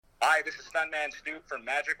Hi, this is Stuntman Stu from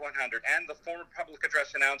Magic 100 and the former public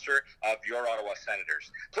address announcer of your Ottawa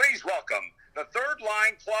Senators. Please welcome the Third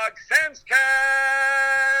Line Plug Sensecast!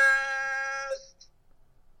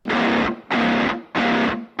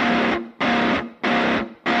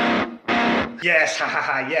 Yes, ha ha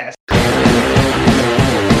ha, yes.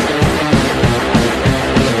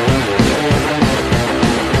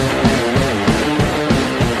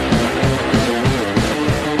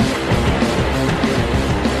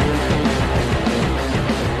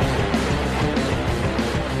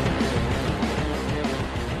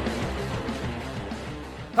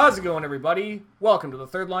 How's it going, everybody? Welcome to the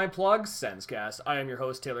Third Line Plug Sensecast. I am your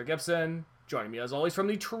host, Taylor Gibson. Joining me, as always, from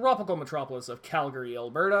the tropical metropolis of Calgary,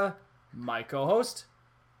 Alberta, my co-host,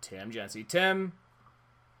 Tim Jency. Tim,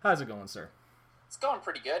 how's it going, sir? It's going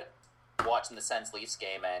pretty good. Watching the Sens Leafs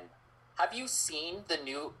game, and have you seen the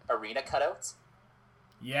new arena cutouts?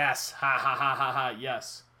 Yes, ha ha ha ha ha,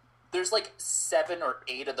 yes. There's like 7 or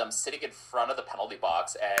 8 of them sitting in front of the penalty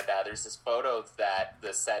box, and there's this photo that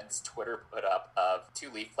the Sens Twitter put up of 2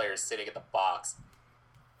 Leaf players sitting in the box,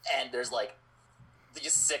 and there's like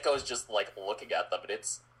these sickos just like looking at them, and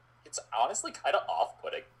it's honestly kind of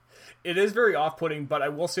off-putting. It is very off-putting, but I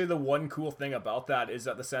will say the one cool thing about that is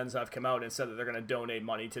that the Sens have come out and said that they're going to donate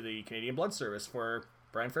money to the Canadian Blood Service for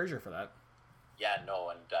Brian Fraser for that. Yeah,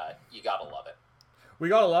 no, and you gotta love it. We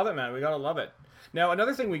gotta love it, man. We gotta love it. Now,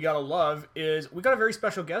 another thing we gotta love is we got a very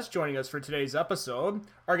special guest joining us for today's episode.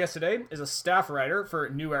 Our guest today is a staff writer for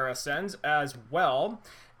New Era Sens, as well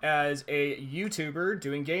as a YouTuber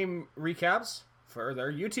doing game recaps for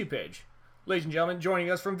their YouTube page. Ladies and gentlemen, joining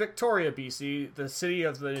us from Victoria, BC, the city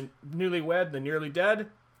of the newlywed, the nearly dead,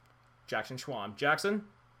 Jackson Schwam. Jackson,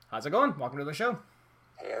 how's it going? Welcome to the show.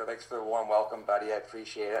 Hey, thanks for the warm welcome, buddy. I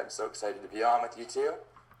appreciate it. I'm so excited to be on with you too.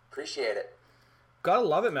 Appreciate it. Gotta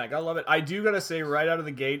love it, man. Gotta love it. I do gotta say right out of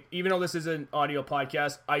the gate, even though this is an audio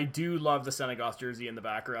podcast, I do love the Senegoth jersey in the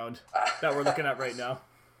background that we're looking at right now.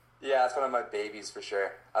 Yeah, it's one of my babies for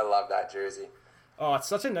sure. I love that jersey. Oh, it's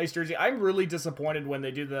such a nice jersey. I'm really disappointed when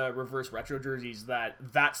they do the reverse retro jerseys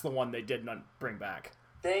that's the one they did not bring back.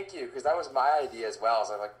 Thank you, because that was my idea as well.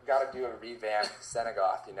 So we got to do a revamped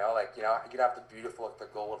Senegoth, you could have the beautiful, the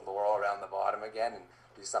gold laurel around the bottom again and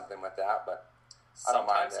do something with that, but I don't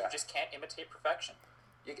mind that. Sometimes you just can't imitate perfection.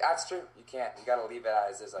 That's true. You can't. You got to leave it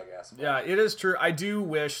as is, I guess. But. Yeah, it is true. I do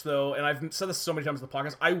wish, though, and I've said this so many times in the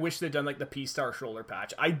podcast, I wish they'd done, like, the P-Star shoulder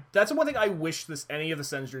patch. That's the one thing I wish any of the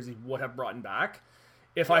Sens jerseys would have brought back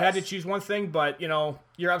if I had to choose one thing, but,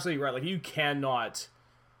 you're absolutely right. Like, you cannot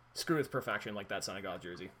screw with perfection like that Senegal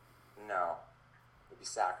jersey. No. It would be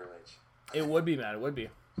sacrilege. It would be, man. It would be.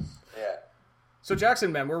 Yeah. So,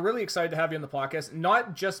 Jackson, man, we're really excited to have you on the podcast,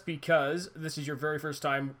 not just because this is your very first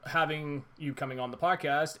time having you coming on the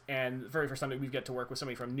podcast and the very first time that we get to work with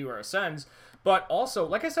somebody from New Era Sens, but also,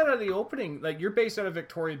 like I said at the opening, like you're based out of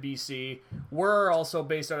Victoria, BC. We're also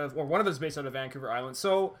based out of, or one of us based out of Vancouver Island.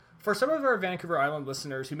 So, for some of our Vancouver Island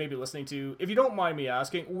listeners who may be listening to, if you don't mind me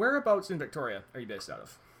asking, whereabouts in Victoria are you based out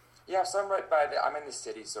of? Yeah, so I'm in the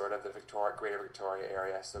city, sort of, the Greater Victoria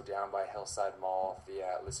area, so down by Hillside Mall, if the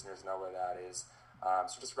listeners know where that is.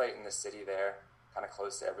 So just right in the city there, kind of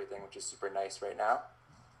close to everything, which is super nice right now.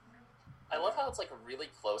 I love how it's like really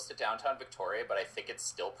close to downtown Victoria, but I think it's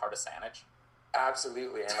still part of Saanich.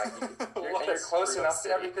 Absolutely, and you're close enough to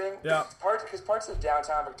everything. Yeah. Because parts of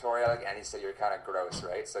downtown Victoria, like any city, are kind of gross,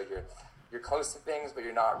 right? So you're close to things, but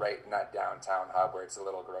you're not right in that downtown hub where it's a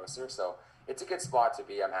little grosser. So it's a good spot to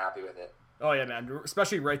be. I'm happy with it. Oh yeah, man!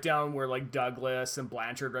 Especially right down where like Douglas and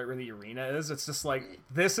Blanchard, right where the arena is. It's just like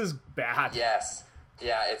this is bad. Yes.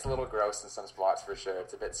 Yeah, it's a little gross in some spots for sure.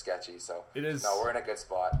 It's a bit sketchy. So it is. No, we're in a good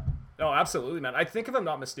spot. Oh, absolutely, man. I think if I'm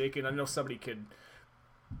not mistaken, I know somebody could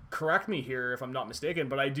correct me here if I'm not mistaken,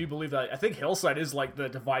 but I do believe that I think Hillside is like the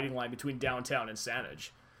dividing line between downtown and Saanich.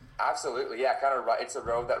 Absolutely, yeah. Kind of. It's a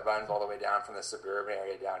road that runs all the way down from the suburban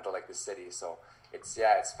area down to like the city. So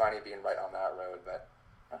it's funny being right on that road, but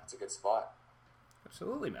it's a good spot.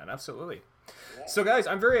 Absolutely, man. Absolutely. Yeah. So, guys,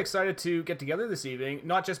 I'm very excited to get together this evening,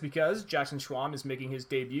 not just because Jackson Schwam is making his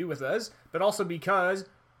debut with us, but also because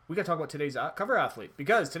we got to talk about today's cover athlete.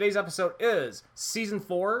 Because today's episode is Season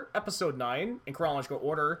 4, Episode 9, in chronological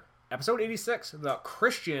order, Episode 86, the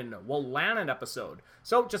Christian Wolanin episode.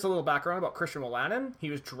 So, just a little background about Christian Wolanin. He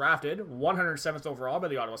was drafted 107th overall by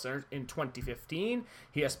the Ottawa Senators in 2015.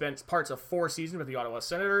 He has spent parts of 4 seasons with the Ottawa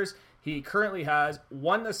Senators. He currently has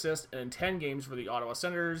 1 assist in 10 games for the Ottawa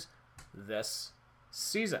Senators this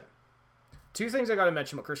season. 2 things I got to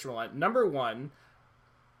mention about Christian Wolanin. Number 1,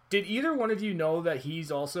 did either one of you know that he's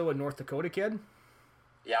also a North Dakota kid?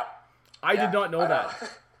 Yeah. I did not know that.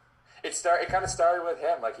 It kind of started with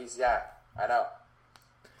him. Like I know.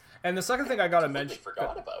 And the second thing I gotta I mention,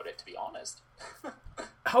 forgot about it, to be honest.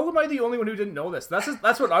 how am I the only one who didn't know this?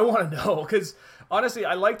 That's what I want to know, because honestly,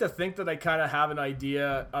 I like to think that I kind of have an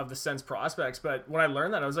idea of the Sens prospects, but when I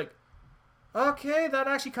learned that, I was like, okay, that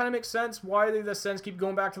actually kind of makes sense why the Sens keep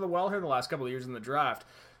going back to the well here the last couple of years in the draft.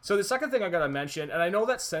 So the second thing I gotta mention, and I know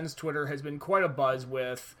that Sens Twitter has been quite a buzz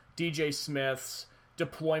with DJ Smith's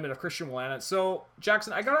deployment of Christian Wolanin. So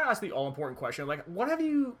Jackson, I gotta ask the all-important question: like, what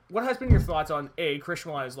has been your thoughts on A,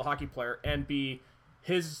 Christian Wolanin as the hockey player, and B,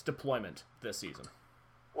 his deployment this season?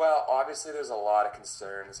 Well, obviously, there's a lot of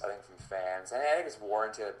concerns, I think, from fans, and I think it's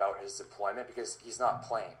warranted about his deployment because he's not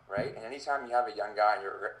playing, right? And anytime you have a young guy in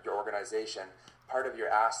your organization, part of your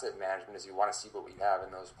asset management is you want to see what we have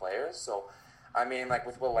in those players. So, I mean, like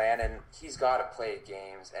with Wolanin, he's got to play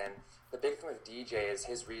games, and the big thing with DJ is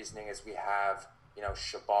his reasoning is we have,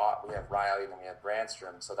 Shabbat, we have Riley, and then we have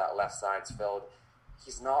Brandstrom, so that left side's filled.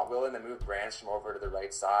 He's not willing to move Brandstrom over to the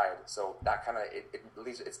right side, so that kind of it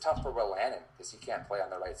leaves it's tough for Wolanin because he can't play on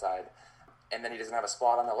the right side, and then he doesn't have a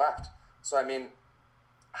spot on the left. So I mean,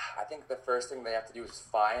 I think the first thing they have to do is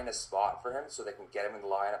find a spot for him so they can get him in the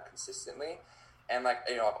lineup consistently. And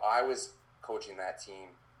if I was coaching that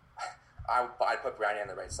team, I'd put Brandy on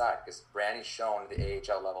the right side because Brandy's shown at the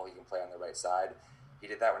AHL level he can play on the right side. He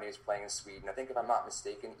did that when he was playing in Sweden. I think if I'm not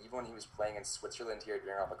mistaken, even when he was playing in Switzerland here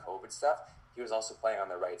during all the COVID stuff, he was also playing on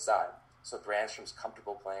the right side. So Brandstrom's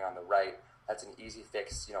comfortable playing on the right. That's an easy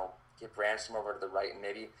fix, get Brandstrom over to the right and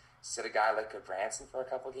maybe sit a guy like Branson for a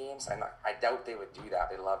couple games. I doubt they would do that.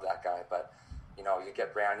 They love that guy. But, you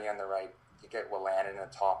get Brandy on the right. You get Wolanin in a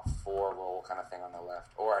top 4 role kind of thing on the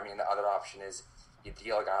left. Or, the other option is you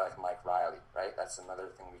deal a guy like Mike Riley, right? That's another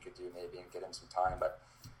thing we could do maybe and get him some time. But,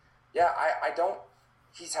 yeah, I don't...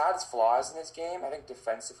 He's had his flaws in his game. I think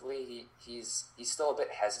defensively he's still a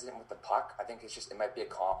bit hesitant with the puck. I think it might be a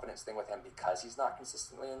confidence thing with him because he's not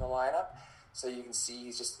consistently in the lineup. So you can see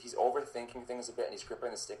he's overthinking things a bit and he's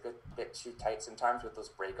gripping the stick a bit too tight sometimes with those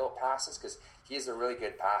breakout passes because he's a really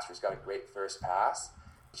good passer. He's got a great first pass.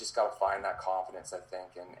 He's just got to find that confidence, I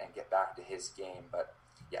think, and get back to his game. But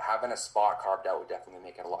yeah, having a spot carved out would definitely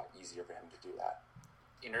make it a lot easier for him to do that.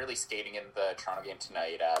 In early skating in the Toronto game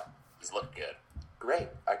tonight, he's looked good. Great.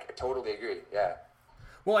 I totally agree. Yeah.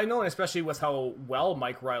 Well, I know, and especially with how well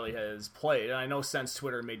Mike Riley has played, and I know Sens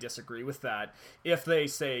Twitter may disagree with that. If they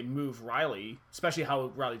say move Riley, especially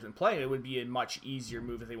how Riley's been playing, it would be a much easier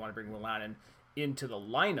move if they want to bring Wolanin into the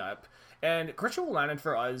lineup. And Christian Wolanin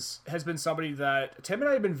for us has been somebody that Tim and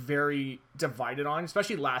I have been very divided on,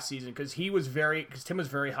 especially last season, because Tim was very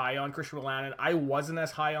high on Christian Wolanin. I wasn't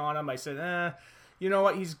as high on him. I said, you know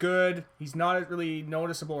what, he's good. He's not really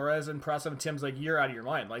noticeable or as impressive. And Tim's like, you're out of your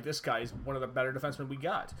mind. Like, this guy's one of the better defensemen we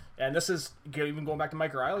got. And this is even going back to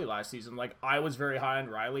Mike Riley last season. Like, I was very high on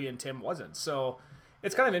Riley and Tim wasn't. So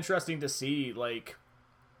it's kind of interesting to see, like,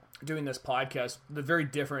 doing this podcast, the very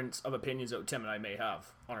difference of opinions that Tim and I may have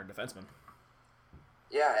on our defensemen.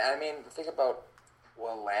 Yeah, the thing about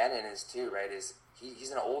Wolanin is too, right, is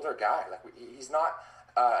he's an older guy. Like, he's not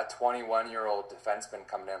a 21-year-old defenseman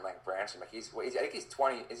coming in like Branson. Like I think he's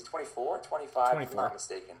 20. Is he 24? 25? 24. If I'm not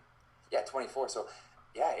mistaken. Yeah, 24. So,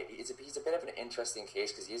 yeah, he's a bit of an interesting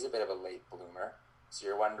case because he's a bit of a late bloomer. So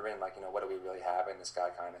you're wondering, like, what do we really have in this guy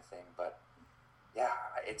kind of thing. But, yeah,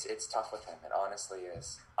 it's tough with him. It honestly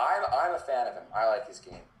is. I'm a fan of him. I like his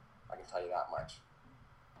game. I can tell you that much.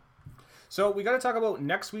 So we got to talk about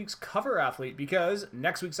next week's cover athlete because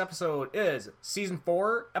next week's episode is Season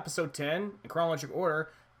 4, Episode 10, in chronological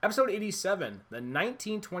order, Episode 87, the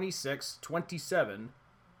 1926-27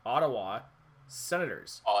 Ottawa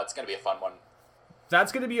Senators. Oh, it's going to be a fun one.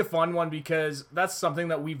 That's going to be a fun one because that's something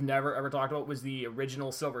that we've never ever talked about was the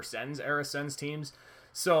original Silver Sens era Sens teams.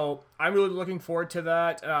 So I'm really looking forward to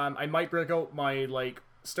that. I might break out my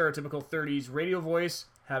stereotypical 30s radio voice.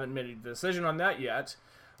 Haven't made a decision on that yet.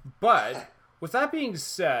 But with that being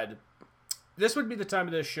said, this would be the time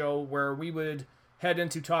of this show where we would head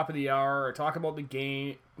into top of the hour or talk about the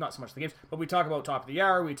game, not so much the games, but we talk about top of the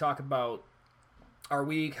hour, we talk about our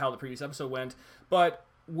week, how the previous episode went. But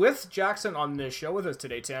with Jackson on this show with us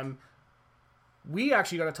today, Tim, we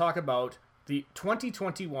actually got to talk about the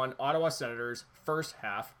 2021 Ottawa Senators first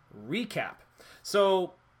half recap.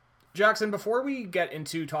 So, Jackson, before we get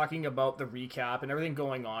into talking about the recap and everything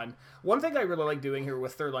going on, one thing I really like doing here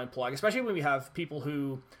with Third Line Plug, especially when we have people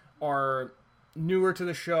who are newer to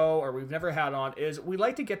the show or we've never had on, is we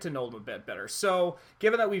like to get to know them a bit better. So,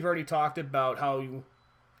 given that we've already talked about how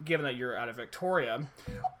given that you're out of Victoria,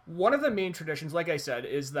 one of the main traditions, like I said,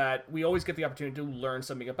 is that we always get the opportunity to learn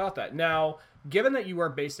something about that. Now, given that you are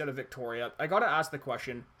based out of Victoria, I got to ask the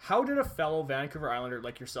question, how did a fellow Vancouver Islander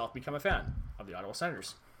like yourself become a fan of the Ottawa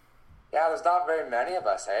Senators? Yeah, there's not very many of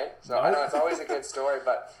us, hey? So I know it's always a good story,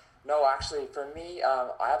 but no, actually, for me,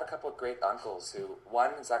 I have a couple of great uncles who,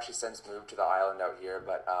 one has actually since moved to the island out here,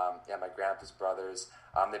 but my grandpa's brothers,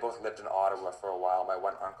 they both lived in Ottawa for a while. My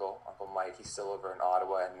one uncle, Uncle Mike, he's still over in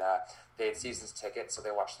Ottawa, and they had seasons tickets, so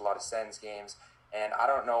they watched a lot of Sens games. And I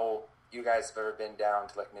don't know, you guys have ever been down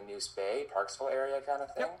to like Nanoose Bay, Parksville area kind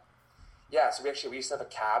of thing? Yep. Yeah, so we used to have a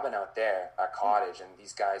cabin out there, a cottage, and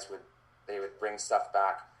these guys would bring stuff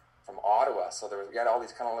back from Ottawa. So we had all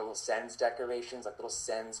these kind of little Sens decorations, like little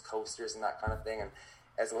Sens coasters and that kind of thing. And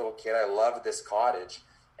as a little kid, I loved this cottage.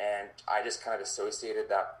 And I just kind of associated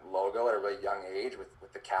that logo at a really young age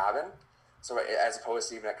with the cabin. So as opposed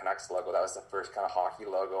to even a Canucks logo, that was the first kind of hockey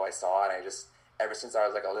logo I saw. And I just, ever since I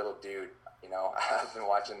was like a little dude, I've been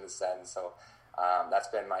watching the Sens. So that's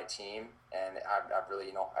been my team. And I've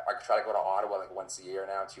really, I try to go to Ottawa like once a year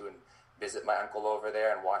now too and visit my uncle over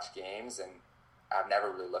there and watch games. And I've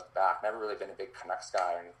never really looked back, never really been a big Canucks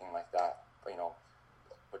guy or anything like that, but,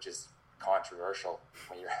 which is controversial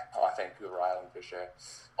when you're on Vancouver Island for sure.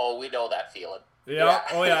 Oh, we know that feeling. Yeah.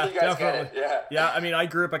 Oh, yeah. You guys definitely. get it. Yeah. Yeah, I mean, I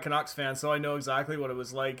grew up a Canucks fan, so I know exactly what it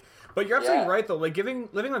was like. But you're absolutely right, though. Like, living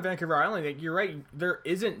on Vancouver Island, like, you're right. There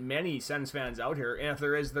isn't many Sens fans out here, and if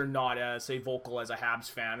there is, they're not as, say, vocal as a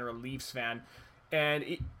Habs fan or a Leafs fan.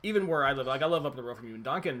 And even where I live, like I live up the road from you in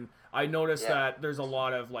Duncan, I noticed that there's a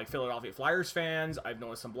lot of like Philadelphia Flyers fans. I've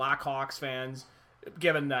noticed some Blackhawks fans,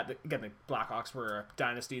 given that, again, the Blackhawks were a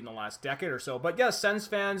dynasty in the last decade or so. But yeah, Sens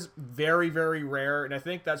fans, very, very rare. And I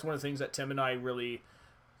think that's one of the things that Tim and I really,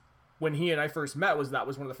 when he and I first met, that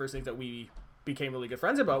was one of the first things that we became really good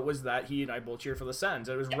friends about, was that he and I both cheered for the Sens.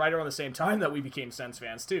 It was right around the same time that we became Sens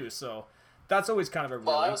fans too. So that's always kind of a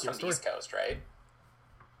really I was from story. the East Coast, right?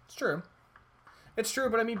 It's true. It's true,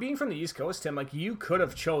 but I mean, being from the East Coast, Tim, like, you could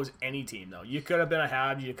have chose any team, though. You could have been a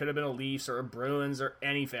Habs, you could have been a Leafs or a Bruins or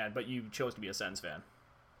any fan, but you chose to be a Sens fan.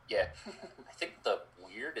 Yeah. I think the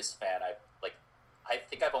weirdest fan I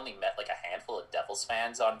think I've only met like a handful of Devils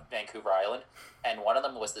fans on Vancouver Island, and one of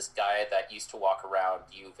them was this guy that used to walk around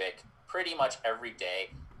UVic pretty much every day,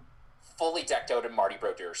 fully decked out in Marty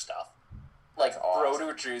Brodeur stuff. Like, awesome.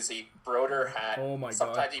 Brodeur jersey, Brodeur hat. Oh my God.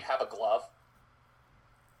 Sometimes he'd have a glove.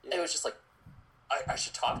 Yeah. It was just like, I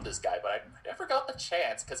should talk to this guy, but I never got the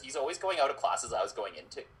chance because he's always going out of classes I was going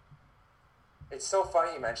into. It's so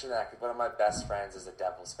funny you mentioned that because one of my best friends is a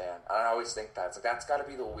Devils fan. And I always think that. It's like, that's got to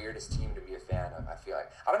be the weirdest team to be a fan of, I feel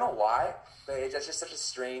like. I don't know why, but it's just such a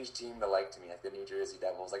strange team to like to me, like the New Jersey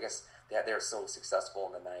Devils. I guess they were so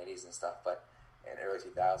successful in the 90s and stuff, but in the early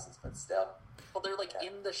 2000s, but still. Well, they're like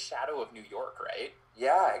in the shadow of New York, right?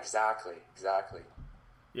 Yeah, exactly.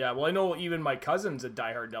 Yeah, well, I know even my cousin's a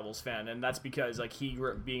diehard Devils fan, and that's because like he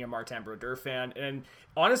grew up being a Martin Brodeur fan, and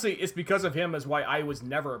honestly, it's because of him is why I was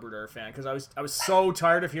never a Brodeur fan, because I was so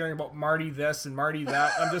tired of hearing about Marty this and Marty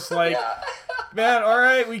that. I'm just like, man, all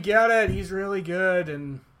right, we get it, he's really good,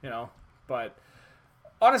 and but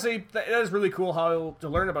honestly, that is really cool to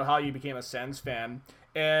learn about how you became a Sens fan.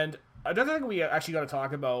 And another thing we actually got to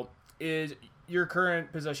talk about is your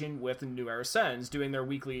current position with the New Era Sens, doing their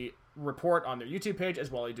weekly report on their YouTube page, as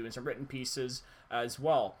well as doing some written pieces as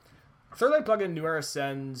well. Third Line Plug and New Era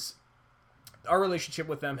Sens, our relationship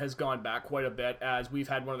with them has gone back quite a bit, as we've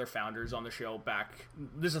had one of their founders on the show back.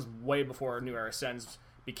 This is way before New Era Sens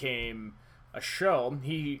became a show.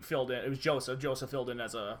 He filled in. It was Joseph. Joseph filled in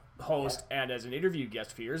as a host and as an interview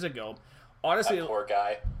guest a few years ago. Honestly, that poor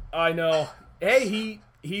guy. I know. Hey,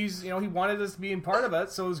 he's he wanted us to be in part of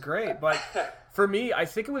it, so it was great. But for me, I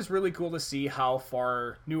think it was really cool to see how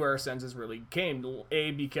far New Era Sens has really came.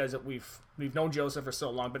 A, because we've known Joseph for so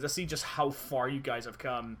long, but to see just how far you guys have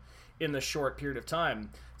come in the short period of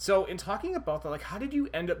time. So in talking about that, like, how did you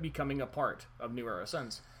end up becoming a part of New Era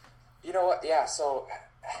Sens? You know what? Yeah, so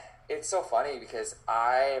it's so funny because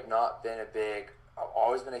I have not been I've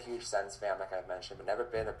always been a huge Sens fan, like I've mentioned, but never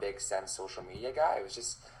been a big Sens social media guy. It was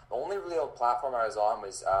just, the only real platform I was on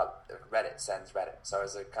was Reddit, Sens Reddit. So I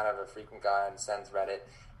was kind of a frequent guy on Sens Reddit,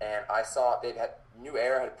 and I saw New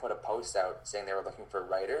Era had put a post out saying they were looking for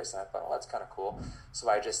writers, and I thought, oh, that's kind of cool. So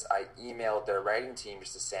I emailed their writing team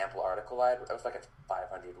just a sample article. It was like a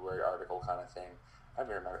 500-word article kind of thing. I don't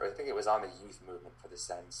remember. I think it was on the youth movement for the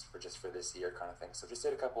Sens for this year kind of thing. So just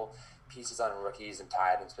did a couple pieces on rookies and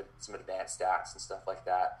tied into some advanced stats and stuff like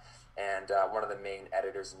that. And one of the main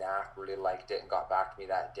editors, Knack, really liked it and got back to me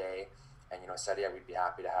that day and said, yeah, we'd be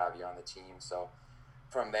happy to have you on the team. So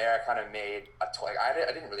from there, I kind of made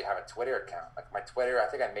I didn't really have a Twitter account. Like my Twitter, I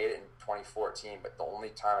think I made it in 2014, but the only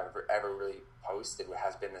time I've ever really posted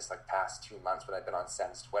has been this like past 2 months when I've been on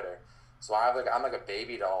Sens Twitter. So I'm like a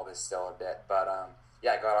baby to all this still a bit, but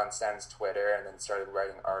I got on Sens Twitter and then started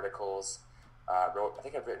writing articles. I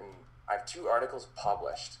have 2 articles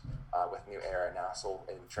published with New Era now, so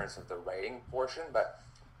in terms of the writing portion, but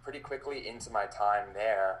pretty quickly into my time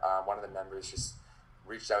there, one of the members just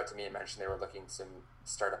reached out to me and mentioned they were looking to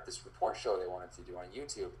start up this report show they wanted to do on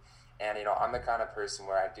YouTube. And, I'm the kind of person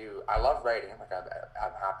where I love writing. Like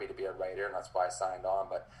I'm happy to be a writer, and that's why I signed on.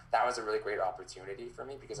 But that was a really great opportunity for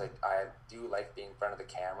me because I do like being in front of the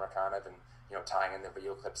camera kind of, and, tying in the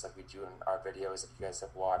video clips like we do in our videos that you guys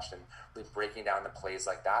have watched and really breaking down the plays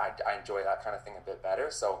like that. I enjoy that kind of thing a bit better.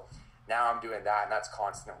 So now I'm doing that, and that's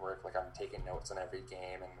constant work. Like I'm taking notes on every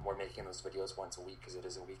game, and we're making those videos once a week because it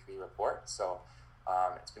is a weekly report. So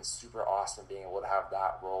it's been super awesome being able to have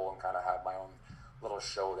that role and kind of have my own little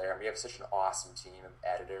show there. And we have such an awesome team of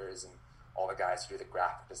editors and all the guys who do the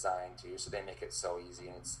graphic design too, so they make it so easy.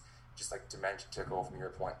 And it's just like Dimension to go from your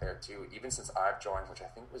point there too. Even since I've joined, which I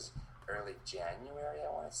think was early January,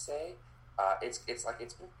 I want to say, it's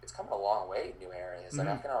coming a long way in New areas. Like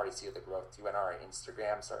I can already see the growth too, and our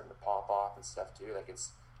Instagram starting to pop off and stuff too. Like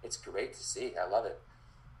it's great to see. I love it.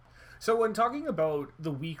 So when talking about the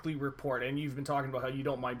weekly report, and you've been talking about how you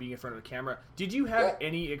don't mind being in front of the camera, did you have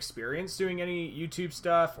any experience doing any YouTube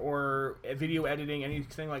stuff or video editing,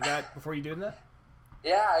 anything like that before you did that?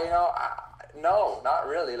 Yeah, no, not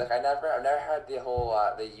really. Like I've never had the whole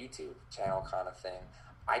the YouTube channel kind of thing.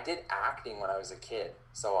 I did acting when I was a kid,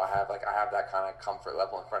 so I have that kind of comfort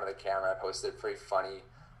level in front of the camera. I posted pretty funny.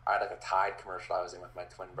 I had like a Tide commercial I was in with my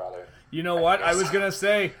twin brother. You know what? I was going to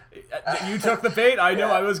say, you took the bait. I know.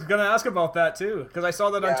 I was going to ask about that too, because I saw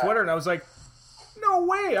that on Twitter and I was like, no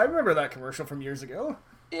way. I remember that commercial from years ago.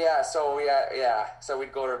 Yeah, so So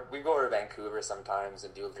we'd go to Vancouver sometimes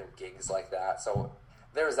and do different gigs like that. So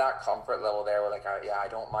there was that comfort level there where I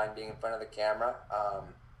don't mind being in front of the camera.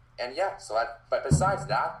 But besides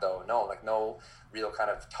that though, no real kind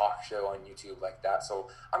of talk show on YouTube like that. So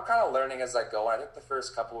I'm kind of learning as I go. And I think the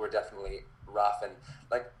first couple were definitely rough, and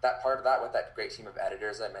like that part of that with that great team of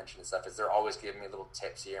editors I mentioned and stuff is they're always giving me little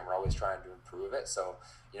tips here, and we're always trying to improve it. So,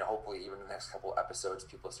 hopefully even the next couple episodes,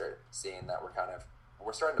 people start seeing that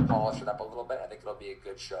we're starting to polish it up a little bit. I think it'll be a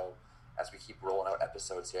good show as we keep rolling out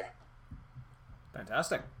episodes here.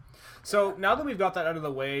 Fantastic. So now that we've got that out of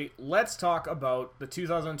the way, let's talk about the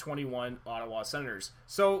 2021 Ottawa Senators.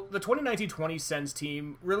 So the 2019-20 Sens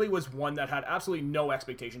team really was one that had absolutely no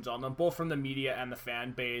expectations on them, both from the media and the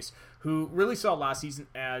fan base, who really saw last season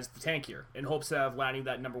as the tank year in hopes of landing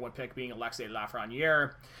that number 1 pick being Alexis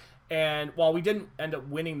Lafreniere. And while we didn't end up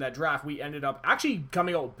winning that draft, we ended up actually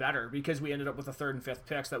coming out better because we ended up with the 3rd and 5th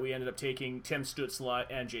picks that we ended up taking Tim Stützle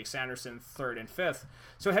and Jake Sanderson 3rd and 5th.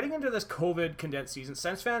 So heading into this COVID condensed season,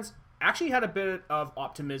 Sens fans actually had a bit of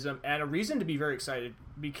optimism and a reason to be very excited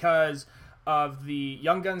because of the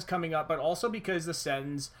young guns coming up, but also because the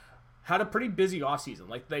Sens had a pretty busy offseason.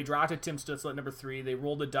 Like they drafted Tim Stützle at number 3, they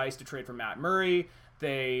rolled the dice to trade for Matt Murray.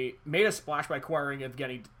 They made a splash by acquiring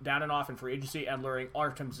Evgeny Dadonov in free agency and luring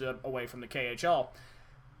Artem Zub away from the KHL.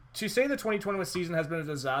 To say the 2021 season has been a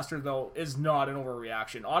disaster, though, is not an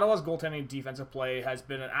overreaction. Ottawa's goaltending defensive play has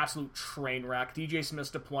been an absolute train wreck. DJ Smith's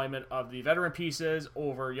deployment of the veteran pieces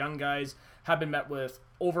over young guys have been met with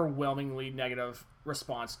overwhelmingly negative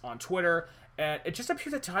response on Twitter. And it just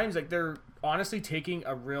appears at times like they're honestly taking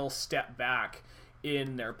a real step back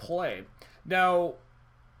in their play. Now,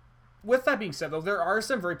 with that being said, though, there are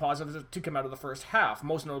some very positives to come out of the first half,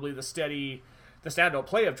 most notably the standout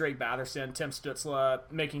play of Drake Batherson, Tim Stützle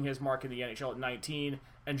making his mark in the NHL at 19,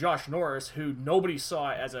 and Josh Norris, who nobody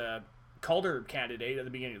saw as a Calder candidate at the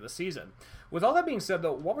beginning of the season. With all that being said,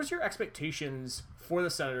 though, what was your expectations for the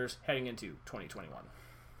Senators heading into 2021?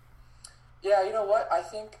 Yeah, you know what? I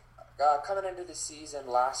think coming into the season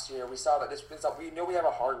last year, we saw that we know we have a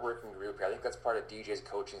hard-working group here. I think that's part of DJ's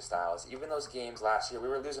coaching styles. Even those games last year, we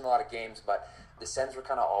were losing a lot of games, but the Sens were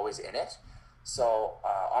kind of always in it. So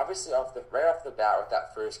obviously, right off the bat with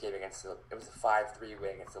that first game it was a 5-3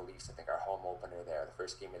 win against the Leafs. I think our home opener there, the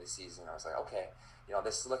first game of the season. I was like, okay,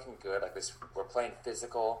 this is looking good. Like this, we're playing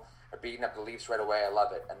physical. We're beating up the Leafs right away. I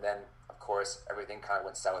love it. And then, of course, everything kind of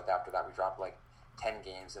went south after that. We dropped like 10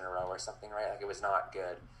 games in a row or something, right? Like it was not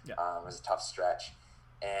good. Yeah. It was a tough stretch,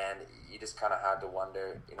 and you just kind of had to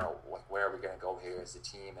wonder, like where are we going to go here as a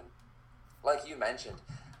team? And like you mentioned,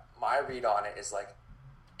 my read on it is like,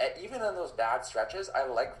 even in those bad stretches, I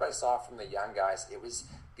liked what I saw from the young guys. It was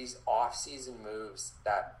these off-season moves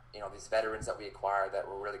that, these veterans that we acquired that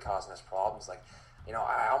were really causing us problems. Like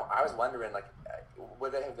I was wondering, like,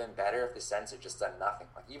 would it have been better if the Sens had just done nothing?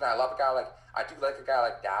 Like, even I love a guy like, I do like a guy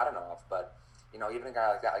like Dadonov, but, even a guy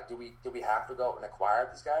like that, like, do we have to go out and acquire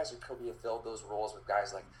these guys, or could we have filled those roles with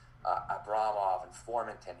guys like Abramov and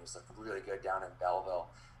Formanton, who's like really good down in Belleville?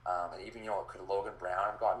 And even, could Logan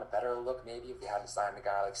Brown have gotten a better look maybe if we hadn't signed a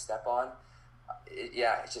guy like Stepan?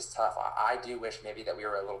 It's just tough. I do wish maybe that we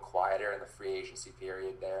were a little quieter in the free agency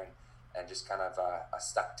period there, and just kind of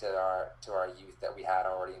stuck to our youth that we had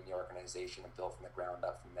already in the organization and built from the ground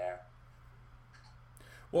up from there.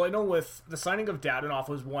 Well, I know with the signing of Dadonov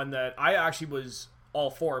was one that I actually was all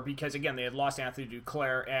for, because again, they had lost Anthony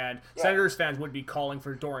Duclair, and Senators fans would be calling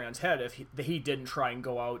for Dorian's head if he didn't try and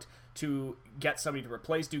go out to get somebody to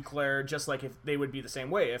replace Duclair, just like if they would be the same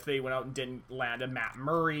way if they went out and didn't land a Matt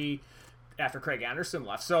Murray after Craig Anderson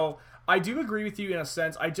left. So I do agree with you in a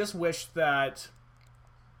sense. I just wish that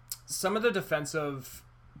some of the defensive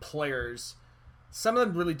players, some of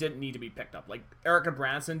them really didn't need to be picked up. Like Erica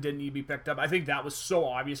Branson didn't need to be picked up. I think that was so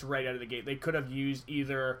obvious right out of the gate. They could have used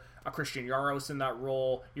either a Christian Jaros in that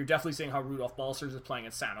role. You're definitely seeing how Rudolph Balcers is playing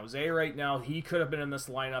in San Jose right now. He could have been in this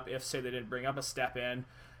lineup if, say, they didn't bring up a step in,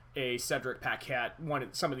 a Cedric Paquette,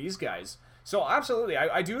 some of these guys. So absolutely,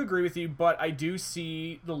 I do agree with you, but I do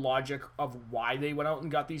see the logic of why they went out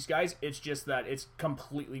and got these guys. It's just that it's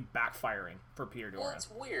completely backfiring for Pierre Dorion. Well, it's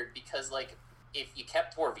weird because, like, if you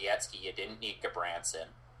kept Borowiecki, you didn't need Gabranson.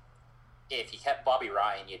 If you kept Bobby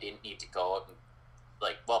Ryan, you didn't need to go out and,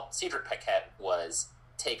 Cedric Paquette was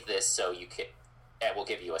take this so you could, and we'll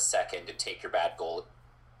give you a second to take your bad goal.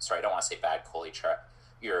 Sorry, I don't want to say bad goalie.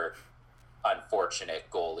 Your unfortunate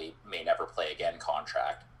goalie may never play again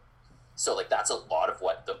contract. So, that's a lot of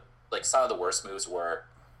what some of the worst moves were.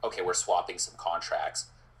 Okay, we're swapping some contracts.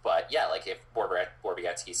 But, yeah, if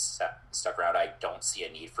Borowiecki stuck around, I don't see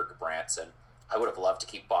a need for Gabranson. I would have loved to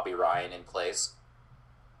keep Bobby Ryan in place.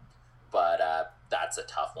 But that's a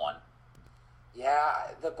tough one.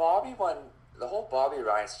 Yeah, the whole Bobby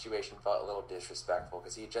Ryan situation felt a little disrespectful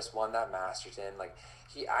because he just won that Masterton.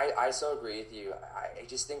 I so agree with you. I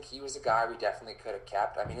just think he was a guy we definitely could have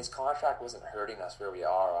kept. I mean, his contract wasn't hurting us where we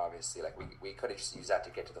are, obviously. We could have just used that to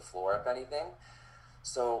get to the floor, if anything.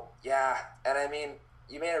 So, yeah. And I mean,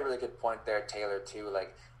 you made a really good point there, Taylor, too.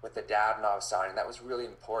 With the Dadonov signing, that was really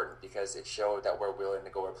important because it showed that we're willing to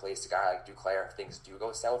go replace a guy like Duclair if things do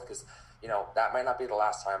go south. Because, that might not be the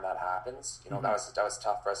last time that happens. That was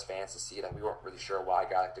tough for us fans to see. We weren't really sure why a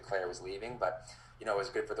guy like Duclair was leaving. But, it was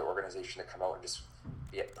good for the organization to come out and just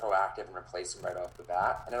be proactive and replace him right off the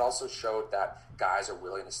bat. And it also showed that guys are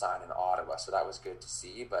willing to sign in Ottawa. So that was good to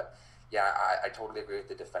see. But, yeah, I totally agree with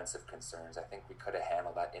the defensive concerns. I think we could have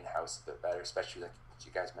handled that in-house a bit better, especially what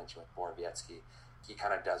you guys mentioned with Borowiecki. He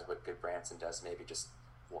kind of does what Goodbranson does, maybe just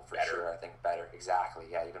better. Sure, I think better. Exactly,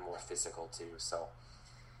 yeah, even more physical too. So,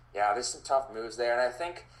 yeah, there's some tough moves there, and I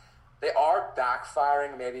think they are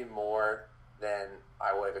backfiring maybe more than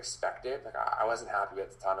I would have expected. I wasn't happy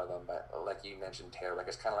with a ton of them, but like you mentioned, Taylor,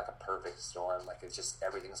 it's kind of like a perfect storm. It's just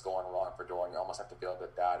everything's going wrong for Dorian. You almost have to feel a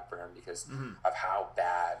bit bad for him because of how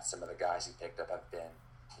bad some of the guys he picked up have been.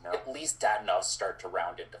 At least Dadonov start to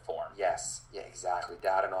round into form. Yes, yeah, exactly.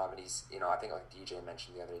 Dadonov, and he's, I think like DJ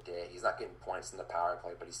mentioned the other day, he's not getting points in the power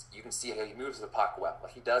play, but you can see how he moves the puck well.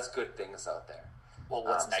 He does good things out there. Well,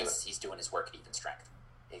 what's nice is he's doing his work at even strength.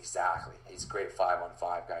 Exactly. He's a great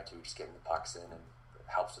 5-on-5 guy too, just getting the pucks in and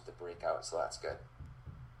helps with the breakout, so that's good.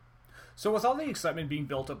 So with all the excitement being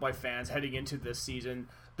built up by fans heading into this season,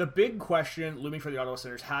 the big question looming for the Ottawa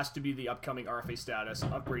Senators has to be the upcoming RFA status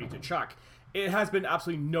of Brady Tkachuk. It has been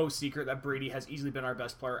absolutely no secret that Brady has easily been our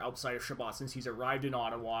best player outside of Chabot since he's arrived in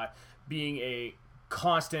Ottawa, being a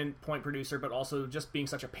constant point producer, but also just being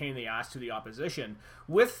such a pain in the ass to the opposition.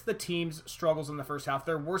 With the team's struggles in the first half,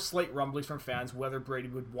 there were slight rumblings from fans whether Brady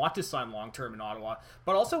would want to sign long-term in Ottawa,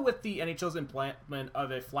 but also with the NHL's implement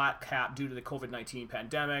of a flat cap due to the COVID-19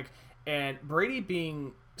 pandemic, and Brady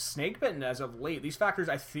being snake-bitten as of late, these factors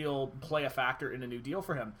I feel play a factor in a new deal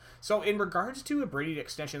for him. So in regards to a Brady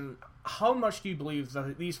extension, how much do you believe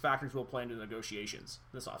that these factors will play into negotiations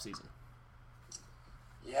this offseason?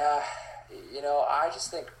 Yeah, I just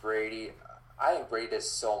think Brady does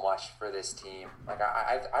so much for this team.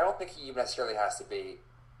 I don't think he even necessarily has to be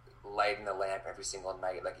lighting the lamp every single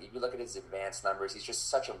night. If you look at his advanced numbers, he's just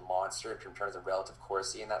such a monster in terms of relative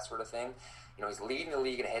Corsi and that sort of thing. He's leading the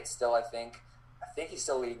league in hits still, I think he's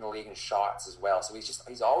still leading the league in shots as well. So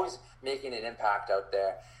he's always making an impact out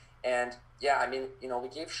there. And yeah, I mean, we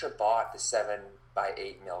gave Chabot the 7 by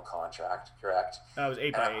 $8 million contract, correct? That was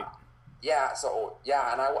 8 by 8.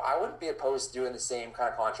 And I wouldn't be opposed to doing the same kind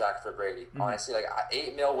of contract for Brady. Mm-hmm. Honestly, like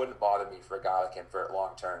 $8 million wouldn't bother me for a guy like him for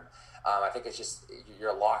long term. I think it's just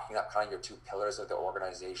you're locking up kind of your two pillars of the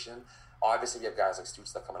organization. Obviously, you have guys like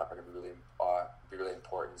Stützle coming up and be really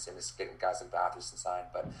important. Same as getting guys like Batherson signed.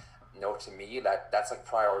 But no, to me, that's like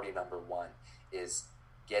priority number one is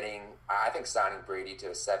signing Brady to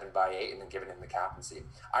a 7x8 and then giving him the captaincy.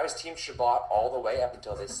 I was Team Chabot all the way up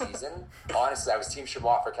until this season. Honestly, I was Team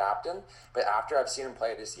Chabot for captain. But after I've seen him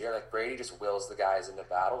play this year, like Brady just wills the guys into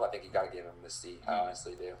battle. I think you got to give him the C. I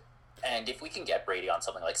honestly do. And if we can get Brady on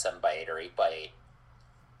something like 7x8 or 8x8,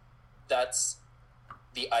 that's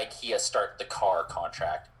the IKEA start the car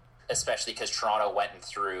contract, especially because Toronto went and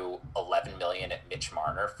threw $11 million at Mitch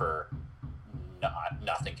Marner for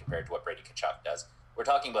nothing compared to what Brady Tkachuk does. We're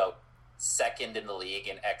talking about second in the league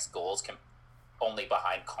in X goals, only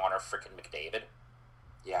behind Connor frickin' McDavid.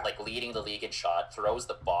 Yeah, like leading the league in shot, throws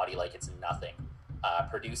the body like it's nothing,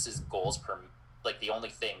 produces goals per. Like the only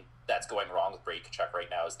thing that's going wrong with Brady Tkachuk right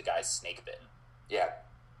now is the guy's snake bitten. Yeah,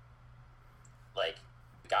 like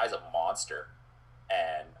the guy's a monster.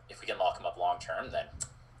 And if we can lock him up long term, then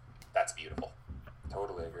that's beautiful.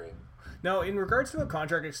 Totally agree. Now, in regards to a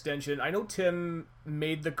contract extension, I know Tim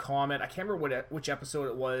made the comment, I can't remember which episode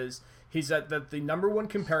it was, he said that the number one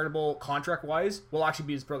comparable contract-wise will actually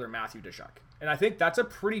be his brother Matthew Tkachuk. And I think that's a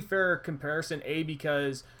pretty fair comparison,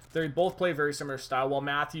 because they both play a very similar style, while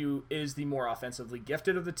Matthew is the more offensively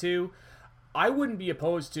gifted of the two. I wouldn't be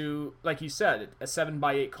opposed to, like you said, a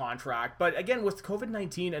 7x8 contract. But again, with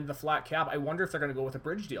COVID-19 and the flat cap, I wonder if they're going to go with a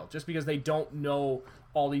bridge deal, just because they don't know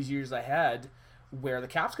all these years ahead where the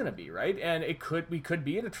cap's going to be, right? And we could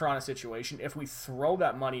be in a Toronto situation if we throw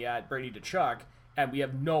that money at Brady Tkachuk and we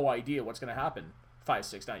have no idea what's going to happen 5,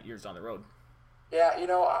 6, 9 years down the road. Yeah,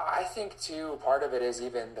 I think too, part of it is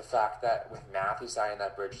even the fact that with Matthew signing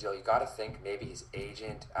that bridge deal, you got to think maybe his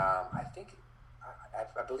agent,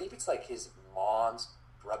 I believe it's like his mom's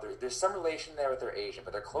brother. There's some relation there with their agent,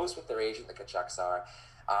 but they're close with their agent, the Tkachuks are.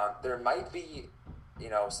 There might be,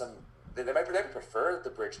 they might prefer the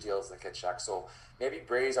bridge deals the Tkachuk. So maybe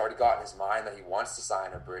Brady's already got in his mind that he wants to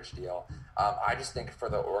sign a bridge deal. I just think for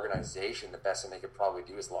the organization, the best thing they could probably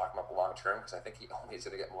do is lock him up long term, because I think he only is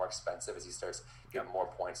going to get more expensive as he starts getting more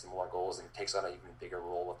points and more goals and takes on an even bigger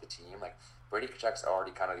role with the team. Like Brady Tkachuk's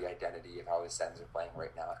already kind of the identity of how the Sens are playing right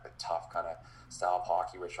now, like the tough kind of style of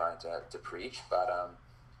hockey we're trying to preach. But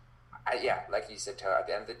like you said, at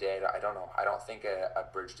the end of the day, I don't know. I don't think a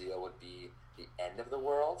bridge deal would be the end of the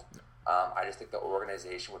world. I just think the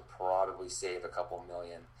organization would probably save a couple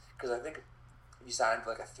million, because I think if you sign for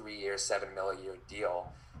like a 3-year, $7 million a year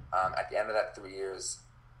deal, at the end of that 3 years,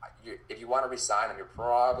 if you want to re-sign him,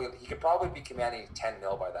 he could probably be commanding $10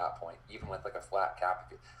 million by that point, even with like a flat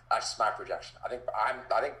cap. That's just my projection. I think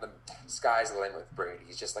the sky's the limit with Brady.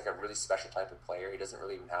 He's just like a really special type of player. He doesn't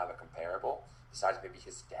really even have a comparable besides maybe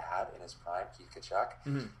his dad in his prime, Keith Tkachuk.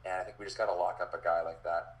 Mm-hmm. And I think we just got to lock up a guy like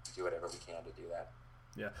that, do whatever we can to do that.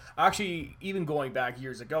 Yeah. Actually, even going back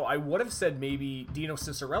years ago, I would have said maybe Dino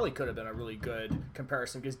Ciccarelli could have been a really good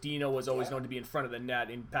comparison, because Dino was always known to be in front of the net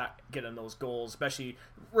and getting those goals, especially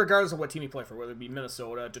regardless of what team he played for, whether it be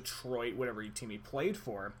Minnesota, Detroit, whatever team he played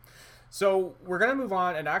for. So we're going to move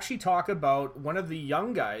on and actually talk about one of the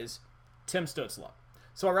young guys, Tim Stützle.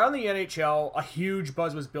 So around the NHL, a huge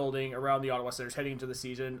buzz was building around the Ottawa Senators heading into the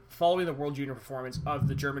season, following the World Junior performance of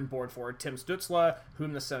the German born forward Tim Stützle,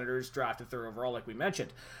 whom the Senators drafted 3rd overall, like we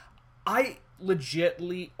mentioned. I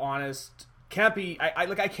legitly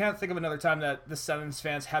can't think of another time that the Sens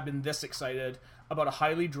fans have been this excited about a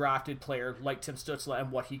highly drafted player like Tim Stützle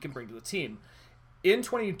and what he can bring to the team. In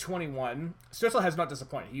 2021, Stützle has not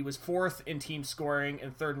disappointed. He was 4th in team scoring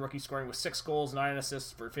and 3rd in rookie scoring with 6 goals, 9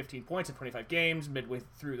 assists for 15 points in 25 games midway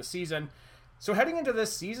through the season. So heading into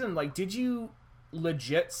this season, did you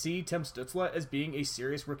legit see Tim Stützle as being a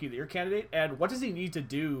serious Rookie of the Year candidate? And what does he need to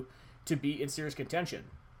do to be in serious contention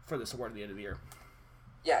for this award at the end of the year?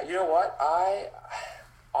 Yeah, you know what?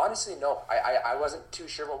 Honestly, no. I wasn't too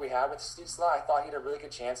sure what we had with Stützle. I thought he had a really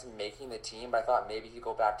good chance in making the team, but I thought maybe he'd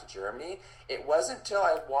go back to Germany. It wasn't until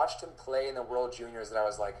I watched him play in the World Juniors that I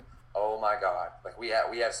was like, oh my God. Like, we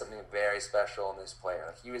have something very special in this player.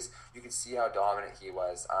 Like, you could see how dominant he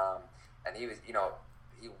was. And he was,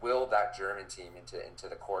 he willed that German team into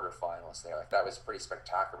the quarterfinals there. Like, that was pretty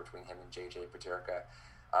spectacular between him and JJ Peterka.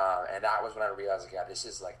 And that was when I realized, like, yeah,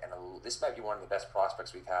 this might be one of the best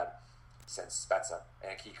prospects we've had since Spezza,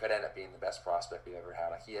 and he could end up being the best prospect we ever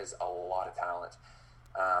had. Like, he has a lot of talent,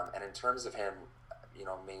 and in terms of him,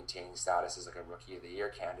 maintaining status as like a Rookie of the Year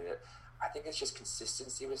candidate, I think it's just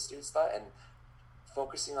consistency with Stützle. And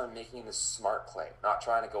focusing on making the smart play, not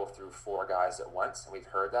trying to go through 4 guys at once. And we've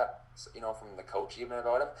heard that, from the coach even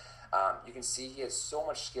about him. You can see he has so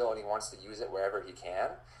much skill and he wants to use it wherever he can.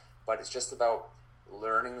 But it's just about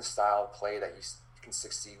learning the style of play that you can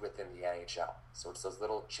succeed with in the NHL. So it's those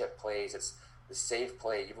little chip plays. It's the safe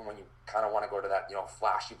play, even when you kind of want to go to that,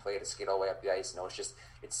 flashy play to skate all the way up the ice.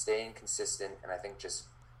 It's staying consistent, and I think just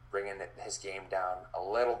bringing his game down a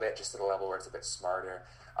little bit, just at a level where it's a bit smarter.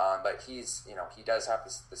 But he does have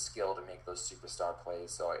the skill to make those superstar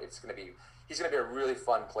plays. So he's going to be a really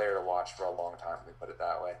fun player to watch for a long time. Let me put it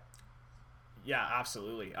that way. Yeah,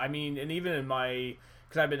 absolutely. I mean, and even in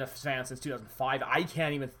because I've been a fan since 2005, I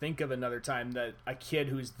can't even think of another time that a kid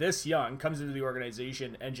who's this young comes into the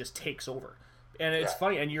organization and just takes over. And it's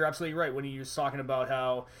funny, and you're absolutely right when you're talking about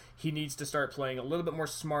how he needs to start playing a little bit more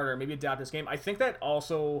smarter, maybe adapt his game. I think that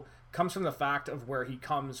also comes from the fact of where he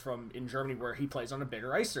comes from in Germany, where he plays on a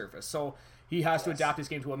bigger ice surface. So he has to adapt his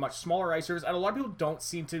game to a much smaller ice surface. And a lot of people don't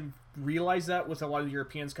seem to realize that with a lot of the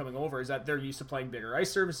Europeans coming over, is that they're used to playing bigger ice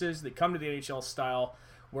surfaces. They come to the NHL style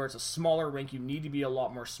where it's a smaller rink. You need to be a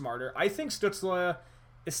lot more smarter. I think Stützle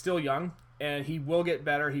is still young, and he will get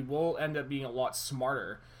better. He will end up being a lot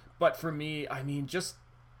smarter. But for me, I mean, just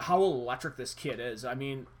how electric this kid is. I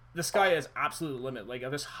mean, this guy is absolute limit,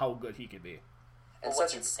 of just how good he could be. And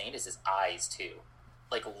what's insane is his eyes, too.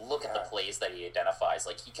 Look at the plays that he identifies.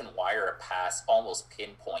 He can wire a pass almost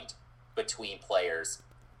pinpoint between players.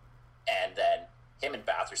 And then him and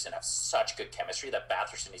Batherson have such good chemistry that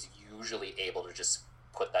Batherson is usually able to just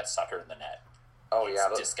put that sucker in the net. Oh,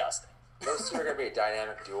 it's disgusting. Those two are going to be a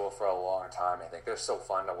dynamic duo for a long time, I think. They're so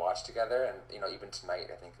fun to watch together. And, even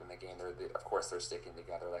tonight, I think, in the game, of course, they're sticking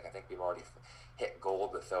together. I think we've already hit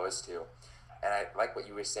gold with those two. And I like what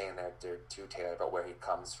you were saying there, too, Taylor, about where he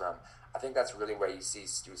comes from. I think that's really where you see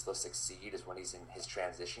Stützle succeed, is when he's in his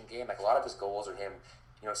transition game. A lot of his goals are him,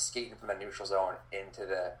 skating from the neutral zone into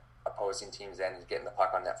the opposing team's end and getting the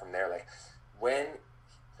puck on net from there.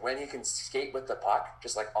 When he can skate with the puck,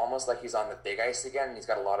 just almost like he's on the big ice again, and he's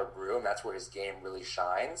got a lot of room, that's where his game really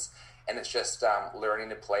shines. And it's just learning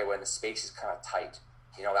to play when the space is kind of tight.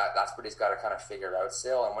 That's what he's got to kind of figure out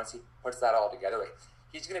still. And once he puts that all together,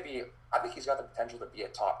 he's going to be, I think he's got the potential to be a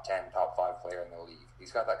top 10, top 5 player in the league.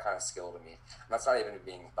 He's got that kind of skill to me. And that's not even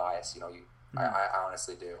being biased, I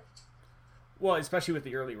honestly do. Well, especially with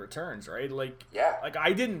the early returns, right?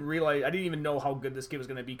 I didn't even know how good this kid was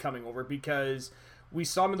going to be coming over, because we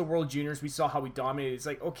saw him in the World Juniors. We saw how he dominated. It's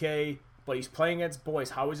okay, but he's playing against boys.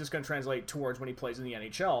 How is this going to translate towards when he plays in the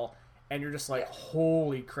NHL? And you're just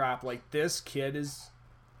holy crap, this kid is,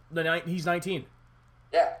 he's 19.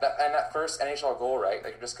 Yeah, that first NHL goal, right?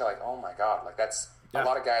 You're just kind of oh my God, that's a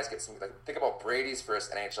lot of guys get some. Think about Brady's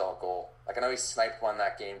first NHL goal. I know he sniped one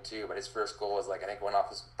that game too, but his first goal was I think went off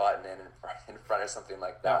his button in front or something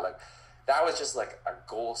like that. Yeah. That was just a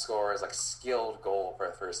goal scorer's skilled goal for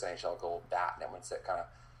a first NHL goal. That, and then once it kind of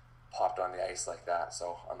popped on the ice like that.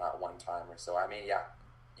 So on that one timer. So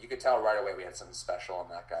you could tell right away we had something special on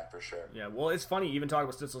that guy for sure. Yeah, well, it's funny, even talking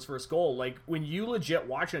about Stützle's first goal, when you legit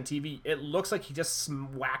watch it on TV, it looks like he just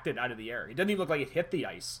whacked it out of the air. It doesn't even look like it hit the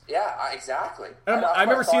ice. Yeah, exactly. And I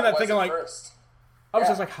remember seeing that thinking I was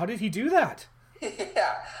just how did he do that?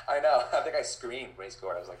 Yeah, I know. I think I screamed when he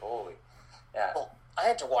scored. I was holy. Yeah. Well, I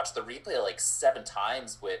had to watch the replay 7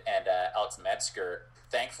 times and Alex Metzger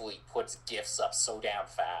thankfully puts GIFs up so damn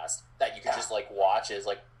fast that you can just watch it.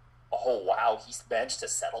 Oh wow, he's benched to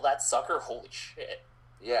settle that sucker. Holy shit.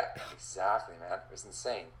 Yeah, exactly, man. It was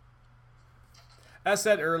insane. As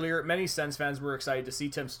said earlier, many Sens fans were excited to see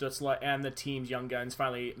Tim Stützle and the team's young guns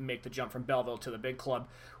finally make the jump from Belleville to the big club,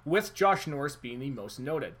 with Josh Norris being the most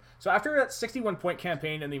noted. So after a 61-point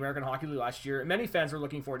campaign in the American Hockey League last year, many fans were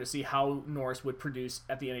looking forward to see how Norris would produce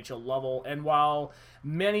at the NHL level. And while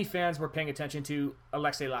many fans were paying attention to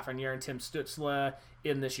Alexis Lafreniere and Tim Stützle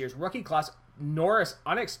in this year's rookie class, Norris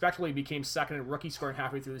unexpectedly became second in rookie scoring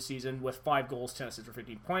halfway through the season with 5 goals, 10 assists for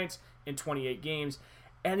 15 points in 28 games.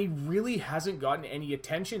 And he really hasn't gotten any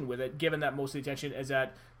attention with it, given that most of the attention is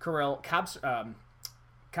at Kirill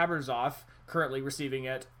Kaprizov, currently receiving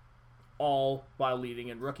it, all while leading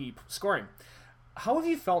in rookie scoring. How have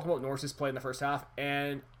you felt about Norris's play in the first half,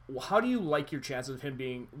 and how do you like your chances of him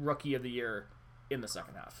being Rookie of the Year in the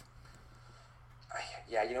second half?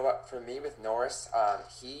 Yeah, you know what? For me, with Norris,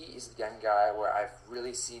 he is the young guy where I've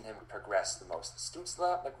really seen him progress the most.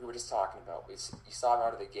 Stützle, like we were just talking about, you saw him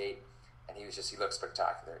out of the gate, and he looked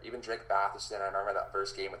spectacular. Even Drake Batherson, I remember that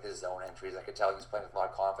first game with his zone entries, I could tell he was playing with a lot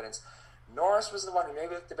of confidence. Norris was the one who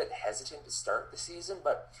maybe looked a bit hesitant to start the season,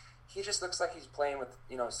 but he just looks like he's playing with,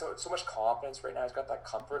 so much confidence right now. He's got that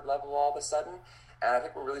comfort level all of a sudden. And I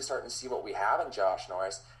think we're really starting to see what we have in Josh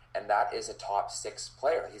Norris, and that is a top 6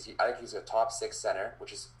 player. I think he's a top 6 center,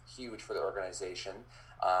 which is huge for the organization.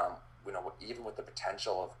 Even with the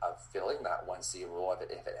potential of filling that 1C role, if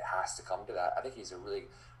it has to come to that, I think he's a really,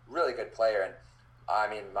 really good player. And I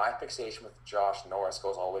mean, my fixation with Josh Norris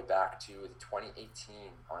goes all the way back to the 2018,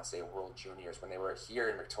 I want to say, World Juniors, when they were here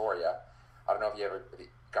in Victoria. I don't know if you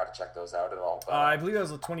got to check those out at all. But, I believe that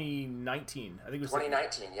was 2019. I think it was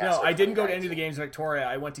 2019. Yeah. No, I didn't go to any of the games in Victoria.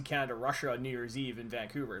 I went to Canada, Russia on New Year's Eve in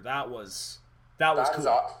Vancouver. That was cool.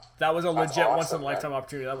 That was a legit awesome, once in a lifetime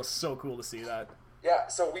opportunity. That was so cool to see that. Yeah,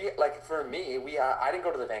 so for me, I didn't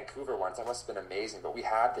go to the Vancouver ones. That must have been amazing. But we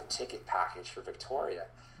had the ticket package for Victoria.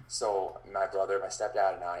 So my brother, my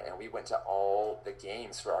stepdad, and I, and we went to all the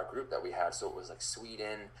games for our group that we had. So it was like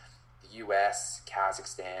Sweden, the U.S.,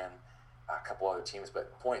 Kazakhstan, a couple other teams.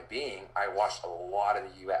 But point being, I watched a lot of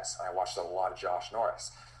the U.S. and I watched a lot of Josh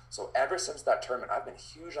Norris. So ever since that tournament, I've been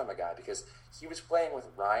huge on the guy because he was playing with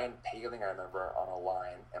Ryan Paling, I remember, on a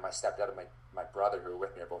line, and my stepdad and my brother, who were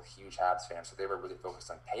with me, are both huge Habs fans, so they were really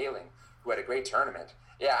focused on Paling, who had a great tournament.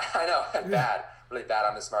 Yeah, I know, really bad.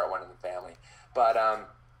 I'm the smart one in the family. But,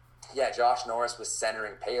 Josh Norris was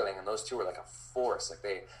centering Paling, and those two were like a force. Like,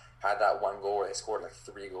 they had that one goal where they scored like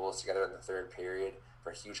 3 goals together in the third period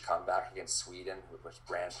for a huge comeback against Sweden, which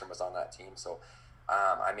Brandstrom was on that team. So,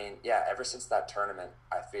 ever since that tournament,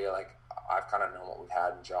 I feel like I've kind of known what we've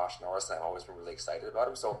had in Josh Norris, and I've always been really excited about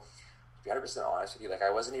him. So, to be 100% honest with you, like,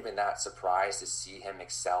 I wasn't even that surprised to see him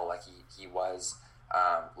excel like he was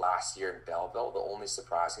last year in Belleville. The only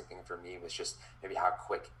surprising thing for me was just maybe how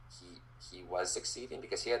quick he was succeeding,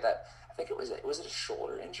 because he had that, I think it was a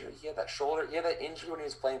shoulder injury. He had that injury when he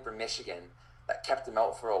was playing for Michigan that kept him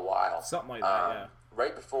out for a while. Something like that, yeah.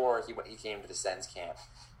 Right before he came to the Sens camp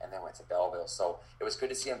and then went to Belleville. So it was good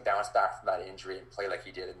to see him bounce back from that injury and play like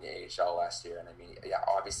he did in the AHL last year. And I mean, yeah,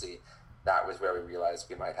 obviously that was where we realized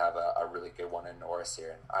we might have a really good one in Norris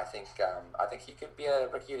here. And I think he could be a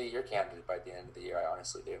Rookie of the Year candidate by the end of the year. I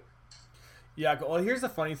honestly do. Yeah, well, here's the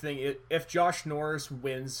funny thing. If Josh Norris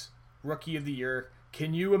wins Rookie of the Year,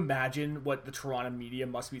 can you imagine what the Toronto media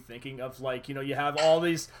must be thinking of? Like, you have all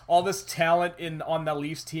this talent on the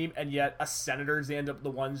Leafs team, and yet a Senators end up the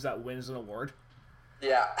ones that wins an award.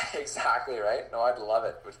 Yeah, exactly right. No, I'd love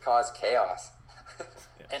it. It would cause chaos.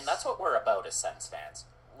 And that's what we're about as Sens fans.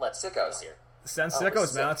 Let's sickos here. Sens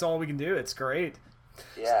sickos, man. That's all we can do. It's great.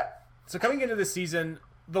 Yeah. So coming into the season,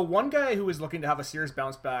 the one guy who is looking to have a serious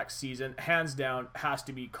bounce back season, hands down, has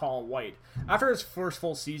to be Colin White. After his first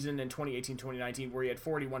full season in 2018-2019, where he had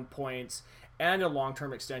 41 points and a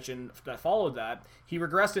long-term extension that followed that, he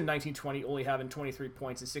regressed in 1920, only having 23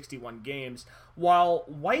 points in 61 games. While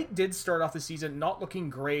White did start off the season not looking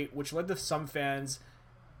great, which led to some fans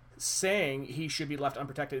saying he should be left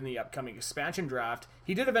unprotected in the upcoming expansion draft,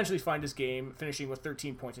 he did eventually find his game, finishing with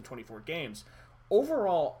 13 points in 24 games.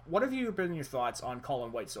 Overall, what have been your thoughts on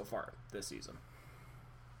Colin White so far this season?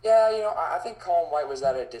 Yeah, I think Colin White was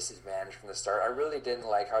at a disadvantage from the start. I really didn't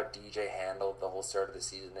like how DJ handled the whole start of the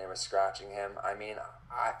season. They were scratching him. I mean,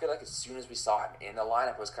 I feel like as soon as we saw him in the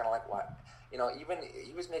lineup, it was kind of like, what? Even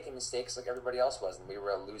he was making mistakes like everybody else was, and we were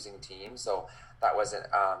a losing team, so that wasn't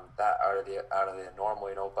that out of the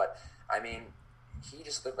normal, But I mean, he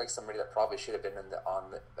just looked like somebody that probably should have been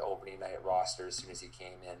on the opening night roster as soon as he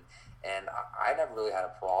came in. And I never really had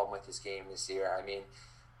a problem with his game this year. I mean,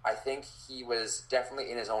 I think he was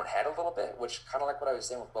definitely in his own head a little bit, which kind of like what I was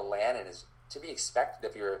saying with Wolanin is to be expected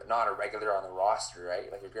if you're not a regular on the roster,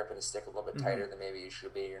 right? Like, you're gripping the stick a little bit tighter than maybe you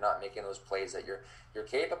should be. You're not making those plays that you're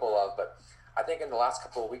capable of. But I think in the last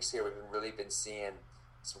couple of weeks here, we've really been seeing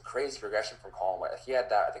some crazy progression from Colin White.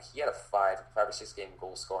 Like, I think he had a 5 or 6 game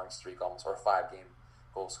goal scoring streak almost, or a 5 game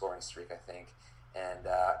goal scoring streak, I think. And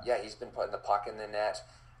he's been putting the puck in the net.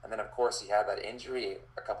 And then, of course, he had that injury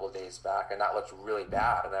a couple of days back, and that looked really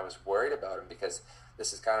bad. And I was worried about him because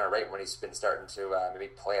this is kind of right when he's been starting to maybe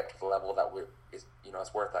play up to the level that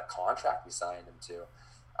it's worth that contract we signed him to.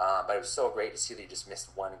 But it was so great to see that he just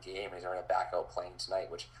missed 1 game, and he's already back out playing tonight,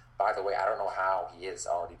 which, by the way, I don't know how he is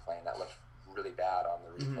already playing. That looked really bad on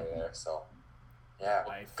the replay there. So, yeah.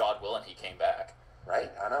 Well, God willing, he came back.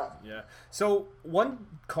 Right, I know. Yeah. So one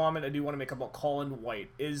comment I do want to make about Colin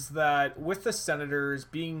White is that with the Senators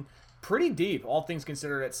being pretty deep, all things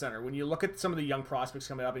considered, at center, when you look at some of the young prospects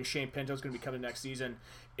coming up, and Shane Pinto's going to be coming next season,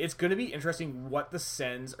 it's going to be interesting what the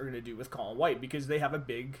Sens are going to do with Colin White, because they have a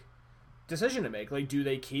big decision to make. Like, do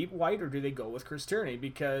they keep White or do they go with Chris Tierney?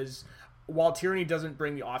 Because while Tierney doesn't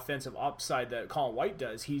bring the offensive upside that Colin White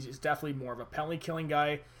does, he's definitely more of a penalty killing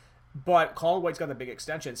guy. but Colin White's got the big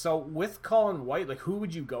extension. So with Colin White, like, who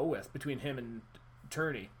would you go with between him and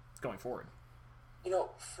Tierney going forward?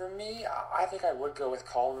 For me, I think I would go with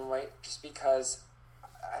Colin White just because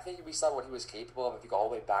I think we saw what he was capable of if you go all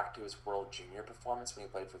the way back to his World Junior performance when he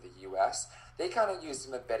played for the U.S. They kind of used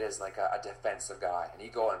him a bit as like a defensive guy, and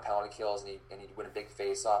he'd go on penalty kills and he'd win a big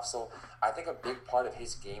face-off. So I think a big part of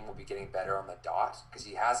his game will be getting better on the dot because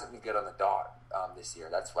he hasn't been good on the dot this year.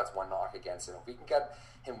 That's one knock against him. If we can get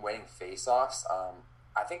him winning face-offs,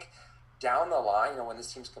 I think down the line, when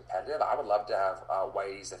this team's competitive, I would love to have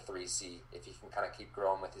Whitey's a 3C if he can kind of keep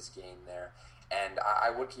growing with his game there. And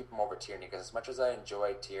I would keep him over Tierney because as much as I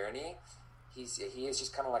enjoy Tierney, he is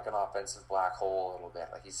just kind of like an offensive black hole a little bit.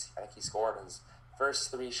 Like I think he scored in his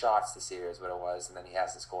first 3 shots this year is what it was, and then he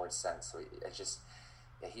hasn't scored since. So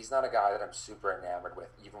he's not a guy that I'm super enamored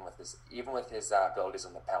with, even with his abilities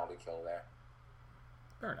on the penalty kill there.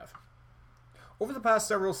 Fair enough. Over the past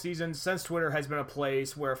several seasons, since Twitter has been a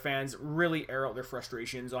place where fans really air out their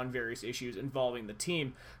frustrations on various issues involving the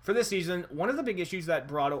team, for this season, one of the big issues that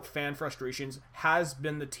brought out fan frustrations has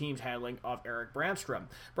been the team's handling of Erik Brannstrom.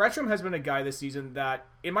 Brannstrom has been a guy this season that,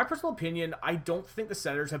 in my personal opinion, I don't think the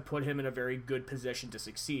Senators have put him in a very good position to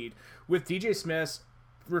succeed, with DJ Smith's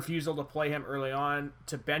refusal to play him early on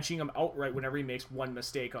to benching him outright whenever he makes one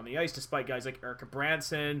mistake on the ice, despite guys like Erik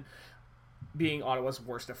Branson being Ottawa's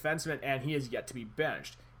worst defenseman, and he is yet to be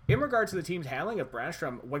benched. In regard to the team's handling of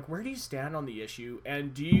Brannstrom, like, where do you stand on the issue,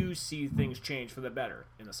 and do you see things change for the better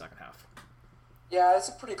in the second half? Yeah, it's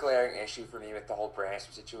a pretty glaring issue for me with the whole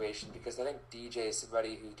Brannstrom situation because I think DJ is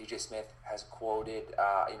somebody who DJ Smith has quoted,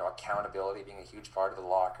 accountability being a huge part of the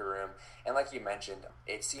locker room. And like you mentioned,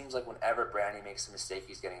 it seems like whenever Brandy makes a mistake,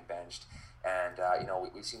 he's getting benched. And,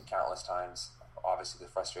 we've seen countless times, obviously,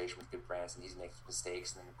 the frustration with good Branson. He's making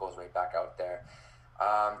mistakes and then goes right back out there.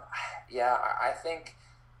 I think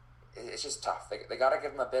it's just tough. They got to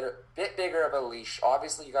give him a bit bigger of a leash.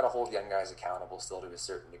 Obviously, you got to hold young guys accountable still to a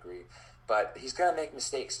certain degree. But he's going to make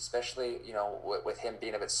mistakes, especially, with him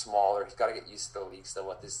being a bit smaller. He's got to get used to the league still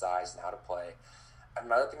with his size and how to play.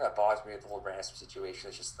 Another thing that bothers me with the whole Brannstrom situation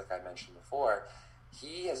is just like I mentioned before,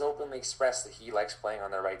 he has openly expressed that he likes playing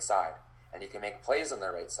on the right side. And he can make plays on the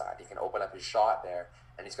right side. He can open up his shot there.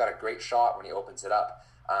 And he's got a great shot when he opens it up.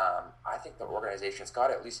 I think the organization's got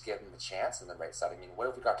to at least give him a chance on the right side. I mean, what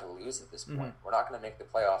have we got to lose at this point? Mm-hmm. We're not going to make the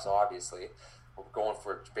playoffs, obviously. We're going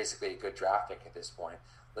for basically a good draft pick at this point.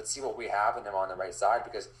 Let's see what we have in him on the right side,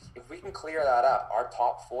 because if we can clear that up, our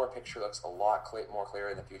top 4 picture looks a lot more clear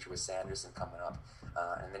in the future with Sanderson coming up.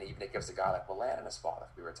 And then even it gives a guy like Willan in a spot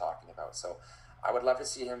like we were talking about. So I would love to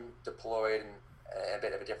see him deployed in a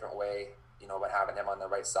bit of a different way, by having him on the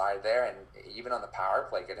right side there, and even on the power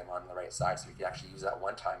play, get him on the right side so we can actually use that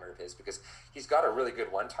one-timer of his, because he's got a really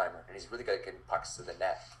good one-timer, and he's really good at getting pucks to the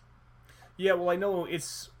net. Yeah, well, I know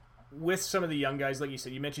it's with some of the young guys, like you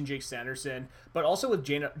said, you mentioned Jake Sanderson, but also with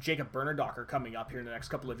Jacob Bernadocker coming up here in the next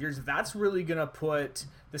couple of years, that's really going to put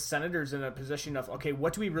the Senators in a position of, okay,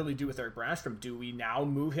 what do we really do with Erik Brannstrom? Do we now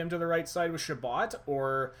move him to the right side with Chabot,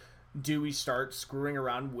 or do we start screwing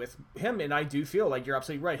around with him? And I do feel like you're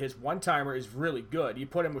absolutely right. His one-timer is really good. You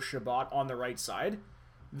put him with Chabot on the right side,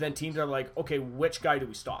 then teams are like, okay, which guy do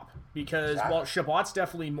we stop? Because, while Chabot's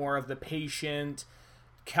definitely more of the patient,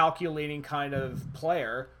 calculating kind of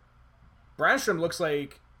player, Brannstrom looks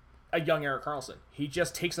like a young Erik Karlsson. He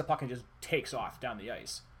just takes the puck and just takes off down the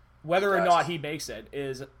ice. Whether or not he makes it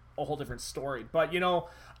is a whole different story. But,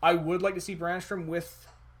 I would like to see Brannstrom with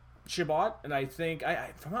Chabot, and I think,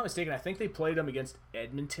 if I'm not mistaken, I think they played him against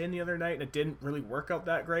Edmonton the other night, and it didn't really work out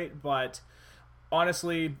that great. But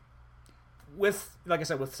honestly, like I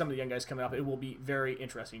said, with some of the young guys coming up, it will be very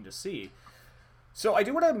interesting to see. So I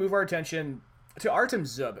do want to move our attention to Artem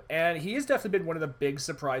Zub, and he has definitely been one of the big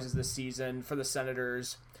surprises this season for the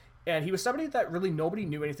Senators. And he was somebody that really nobody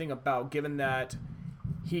knew anything about, given that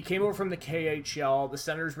he came over from the KHL. The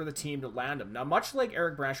Senators were the team to land him. Now, much like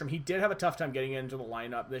Erik Brannstrom, he did have a tough time getting into the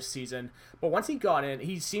lineup this season. But once he got in,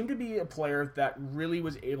 he seemed to be a player that really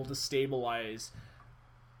was able to stabilize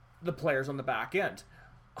the players on the back end.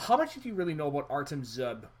 How much did you really know about Artem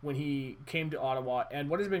Zub when he came to Ottawa, and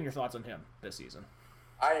what has been your thoughts on him this season?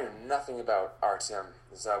 I knew nothing about Artem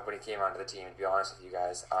Zub when he came onto the team, to be honest with you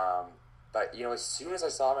guys. But, as soon as I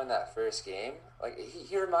saw him in that first game, like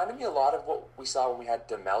he reminded me a lot of what we saw when we had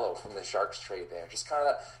DeMello from the Sharks trade there. Just kind of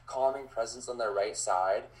that calming presence on their right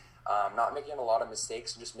side, not making a lot of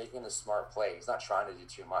mistakes and just making the smart play. He's not trying to do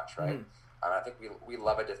too much, right? Mm-hmm. I think we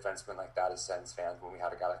love a defenseman like that as Sens fans when we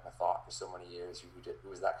had a guy like Mathot for so many years who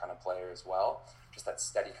was that kind of player as well. Just that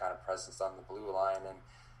steady kind of presence on the blue line. And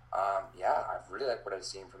Yeah, I've really liked what I've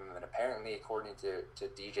seen from him. And apparently, according to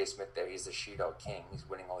DJ Smith there, he's the shootout king. He's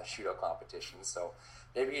winning all the shootout competitions. So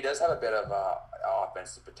maybe he does have a bit of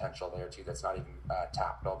offensive potential there, too, that's not even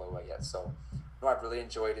tapped all the way yet. So no, I've really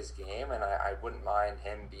enjoyed his game, and I wouldn't mind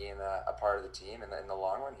him being a part of the team in the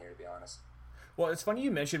long run here, to be honest. Well, it's funny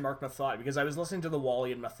you mentioned Mark Mathot, because I was listening to the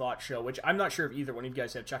Wally and Mathot show, which I'm not sure if either one of you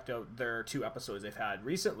guys have checked out their 2 episodes they've had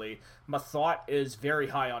recently. Mathot is very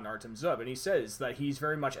high on Artem Zub, and he says that he's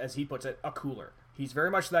very much, as he puts it, a cooler. He's very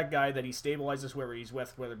much that guy that he stabilizes whoever he's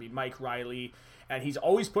with, whether it be Mike Riley, and he's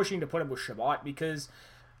always pushing to put him with Chabot, because,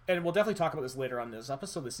 and we'll definitely talk about this later on this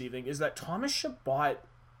episode this evening, is that Thomas Chabot,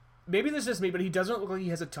 maybe this is just me, but he doesn't look like he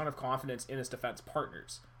has a ton of confidence in his defense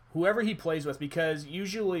partners, whoever he plays with, because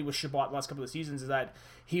usually with Chabot the last couple of seasons is that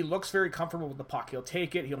he looks very comfortable with the puck. He'll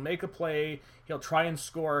take it, he'll make a play, he'll try and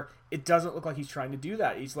score. It doesn't look like he's trying to do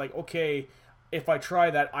that. He's like, okay, if I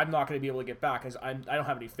try that, I'm not going to be able to get back because I don't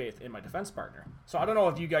have any faith in my defense partner. So I don't know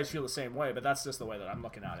if you guys feel the same way, but that's just the way that I'm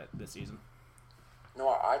looking at it this season. No,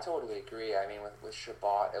 I totally agree. I mean, with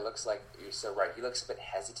Chabot, it looks like you're so right. He looks a bit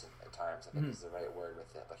hesitant at times, I think is the right word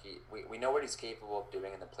with it. But we know what he's capable of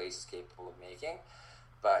doing and the plays he's capable of making.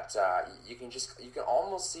 But you can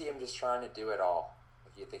almost see him just trying to do it all.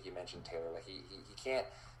 Like you think you mentioned Taylor, like he can't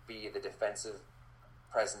be the defensive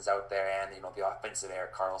presence out there and the offensive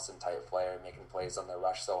Erik Karlsson type player making plays on the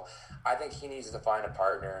rush. So I think he needs to find a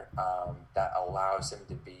partner that allows him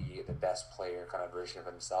to be the best player kind of version of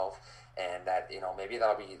himself, and that maybe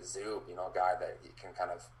that'll be Zub, a guy that can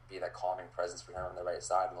kind of be that calming presence for him on the right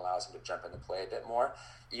side and allows him to jump into play a bit more.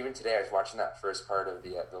 Even today, I was watching that first part of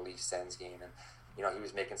the Leafs Sens game, and he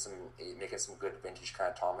was making some good vintage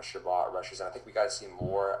kind of Thomas Chabot rushes, and I think we got to see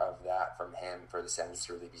more of that from him for the Sens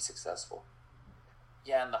to really be successful.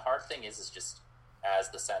 Yeah, and the hard thing is just as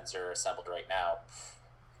the Sens are assembled right now,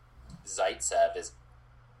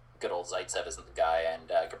 good old Zaitsev isn't the guy, and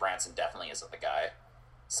Gabranson definitely isn't the guy.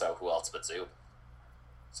 So who else but Zub?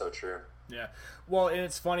 So true. Yeah. Well, and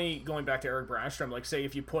it's funny, going back to Erik Brannstrom, like say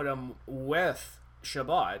if you put him with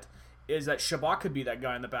Chabot, is that Chabot could be that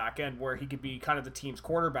guy in the back end where he could be kind of the team's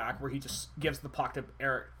quarterback, where he just gives the puck to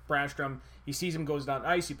Erik Brannstrom, he sees him goes down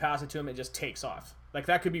ice, you pass it to him, it just takes off. Like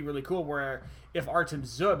that could be really cool, where if Artem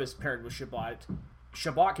Zub is paired with Chabot,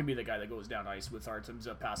 Chabot can be the guy that goes down ice with Artem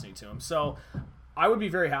Zub passing it to him. So I would be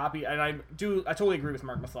very happy, and I totally agree with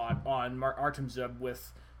Mark Mathot on Artem Zub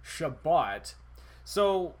with Chabot.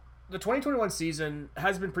 So the 2021 season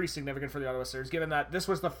has been pretty significant for the Ottawa Senators, given that this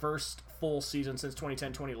was the first full season since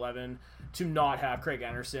 2010-2011 to not have Craig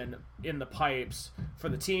Anderson in the pipes for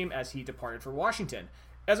the team as he departed for Washington.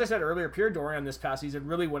 As I said earlier, Pierre Dorion this past season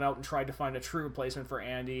really went out and tried to find a true replacement for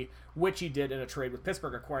Andy, which he did in a trade with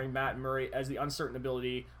Pittsburgh, acquiring Matt Murray, as the uncertain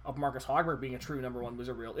ability of Marcus Hogberg being a true number one was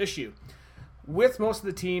a real issue. With most of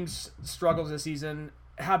the team's struggles this season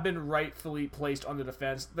have been rightfully placed on the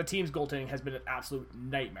defense, the team's goaltending has been an absolute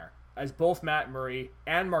nightmare, as both Matt Murray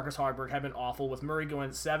and Marcus Hogberg have been awful, with Murray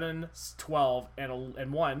going 7-12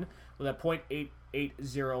 and 1 with a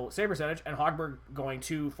 .880 save percentage, and Hogberg going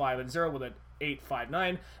 2-5-0 with an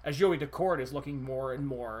 .859, as Joey Daccord is looking more and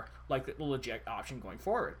more like the legit option going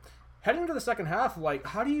forward. Heading into the second half,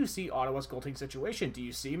 how do you see Ottawa's goaltending situation? Do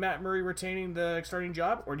you see Matt Murray retaining the starting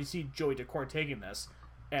job, or do you see Joey Daccord taking this,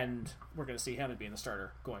 and we're going to see him being the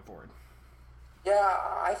starter going forward? Yeah,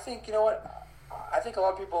 I think, I think a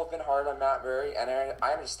lot of people have been hard on Matt Murray, and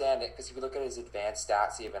I understand it, because if you look at his advanced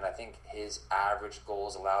stats even, I think his average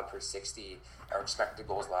goals allowed per 60, or expected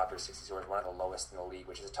goals allowed per 60, so is one of the lowest in the league,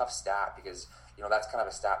 which is a tough stat, because, that's kind of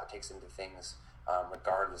a stat that takes into things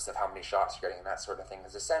regardless of how many shots you're getting and that sort of thing,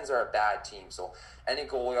 because the Sens are a bad team, so any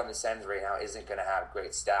goalie on the Sens right now isn't going to have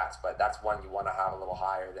great stats, but that's one you want to have a little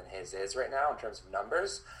higher than his is right now in terms of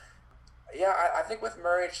numbers. Yeah, I think with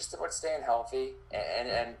Murray, it's just about staying healthy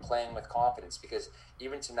and playing with confidence, because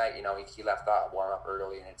even tonight, he left that warm-up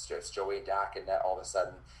early, and it's just Joey Dak and net all of a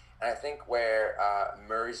sudden. And I think where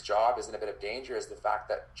Murray's job is in a bit of danger is the fact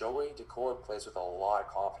that Joey Daccord plays with a lot of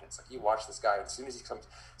confidence. Like, you watch this guy, as soon as he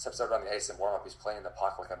steps out on the ice in warm-up, he's playing the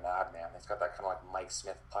puck like a madman. He's got that kind of like Mike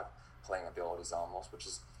Smith puck-playing abilities almost, which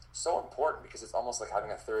is so important, because it's almost like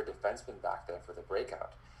having a third defenseman back there for the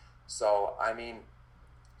breakout. So, I mean,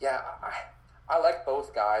 yeah, I like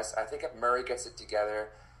both guys. I think if Murray gets it together,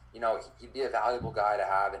 he'd be a valuable guy to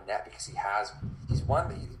have in net, because he's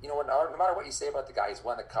won, no matter what you say about the guy, he's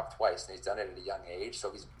won the cup twice, and he's done it at a young age,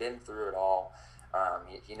 so he's been through it all.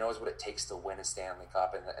 He knows what it takes to win a Stanley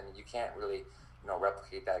Cup, and you can't really,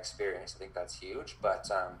 replicate that experience. I think that's huge, but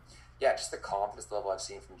yeah, just the confidence level I've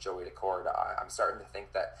seen from Joey Daccord, I'm starting to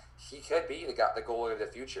think that he could be the goalie of the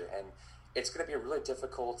future, and it's going to be a really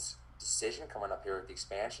difficult decision coming up here with the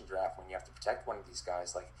expansion draft when you have to protect one of these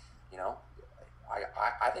guys. Like, you know,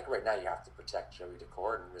 I think right now you have to protect Joey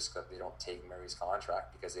Daccord and risk that they don't take Murray's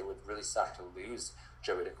contract, because it would really suck to lose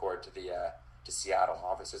Joey Daccord to Seattle.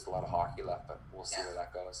 Obviously, there's a lot of hockey left, but we'll see where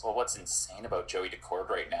that goes. Well, what's insane about Joey Daccord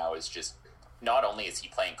right now is just not only is he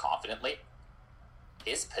playing confidently,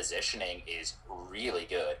 his positioning is really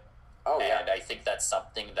good. Oh, yeah. And I think that's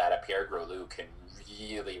something that a Pierre Groslu can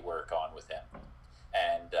really work on with him.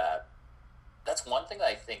 And that's one thing that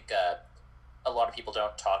I think a lot of people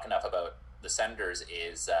don't talk enough about the Senators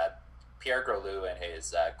is Pierre Groslu and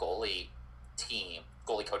his goalie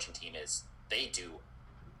coaching team is they do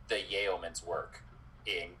the yeoman's work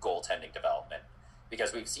in goaltending development,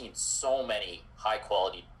 because we've seen so many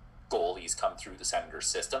high-quality goalies come through the Senators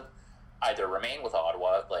system, either remain with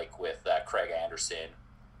Ottawa, like with Craig Anderson,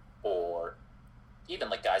 or even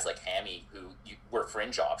like guys like Hammy, who were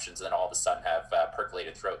fringe options and then all of a sudden have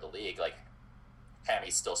percolated throughout the league. Like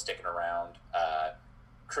Hammy's still sticking around.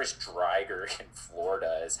 Chris Driedger in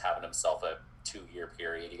Florida is having himself a 2-year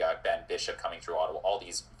period. You got Ben Bishop coming through Ottawa. All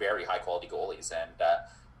these very high quality goalies, and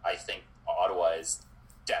I think Ottawa is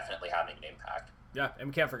definitely having an impact. Yeah, and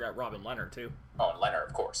we can't forget Robin Leonard too. Oh, and Leonard,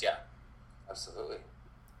 of course, yeah. Absolutely.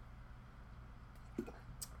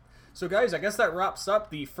 So guys, I guess that wraps up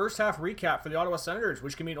the first half recap for the Ottawa Senators,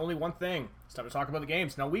 which can mean only one thing. It's time to talk about the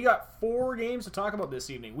games. Now, we got 4 games to talk about this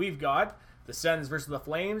evening. We've got the Sens versus the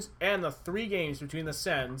Flames, and the 3 games between the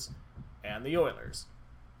Sens and the Oilers.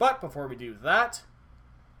 But before we do that,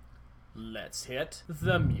 let's hit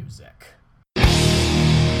the music.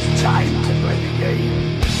 Time to play the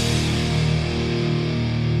game.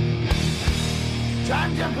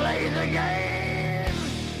 Time to play the game.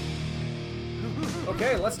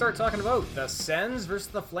 Okay, let's start talking about the Sens versus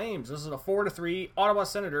the Flames. This is a 4-3 Ottawa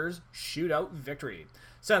Senators shootout victory.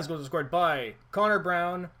 Sens goals scored by Connor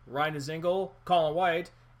Brown, Ryan Dzingel, Colin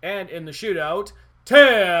White, and in the shootout,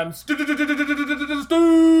 Tim Stützle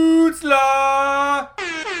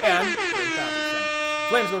and Drake Batherson.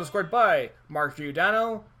 Flames goals scored by Mark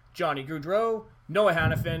Giordano, Johnny Gaudreau, Noah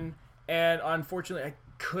Hannafin, and unfortunately, I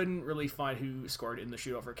couldn't really find who scored in the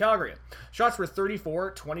shootout for Calgary. Shots were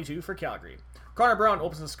 34-22 for Calgary. Connor Brown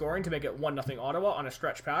opens the scoring to make it 1-0 Ottawa on a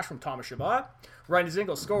stretch pass from Thomas Chabot. Ryan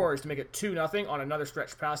Dzingel scores to make it 2-0 on another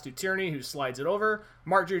stretch pass to Tierney, who slides it over.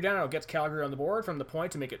 Mark Giordano gets Calgary on the board from the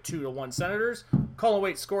point to make it 2-1 Senators. Colin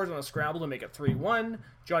White scores on a scramble to make it 3-1.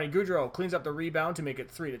 Johnny Gaudreau cleans up the rebound to make it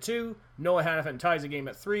 3-2. Noah Hannafin ties the game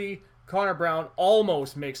at 3. Connor Brown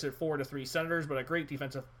almost makes it 4-3 Senators, but a great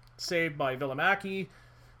defensive save by Vilimaki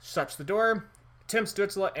shuts the door. Tim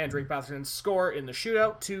Stützle and Drake Batherson score in the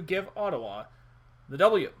shootout to give Ottawa the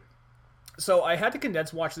W. So I had to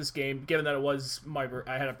condense watch this game, given that it was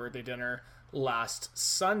I had a birthday dinner last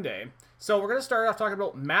Sunday. So we're going to start off talking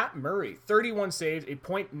about Matt Murray. 31 saves, a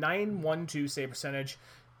 .912 save percentage.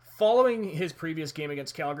 Following his previous game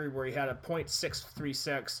against Calgary, where he had a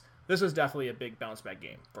 .636, this was definitely a big bounce back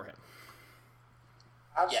game for him.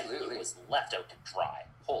 Absolutely. Yeah, he was left out to dry.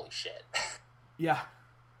 Holy shit. Yeah.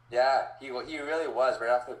 Yeah, he really was right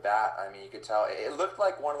off the bat. I mean, you could tell it looked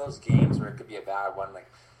like one of those games where it could be a bad one.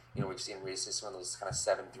 Like, you know, we've seen recently some of those kind of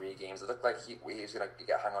 7-3 games. It looked like he was going to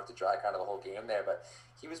get hung out to dry kind of the whole game there, but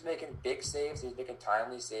he was making big saves. He was making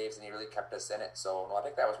timely saves, and he really kept us in it. So I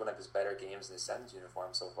think that was one of his better games in his Sens uniform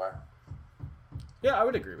so far. Yeah, I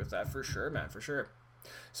would agree with that for sure, man, for sure.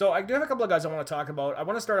 So I do have a couple of guys I want to talk about. I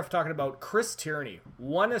want to start off talking about Chris Tierney.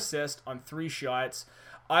 1 assist on 3 shots.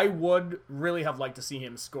 I would really have liked to see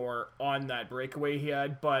him score on that breakaway he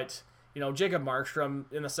had, but, you know, Jacob Markstrom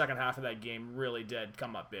in the second half of that game really did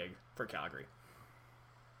come up big for Calgary.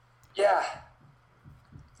 Yeah.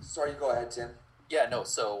 Sorry, go ahead, Tim. Yeah, no,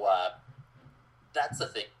 so that's the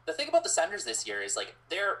thing. The thing about the Senators this year is, like,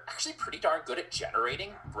 they're actually pretty darn good at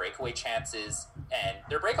generating breakaway chances, and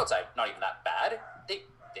their breakouts are not even that bad. They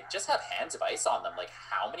just have hands of ice on them. Like,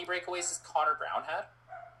 how many breakaways has Connor Brown had?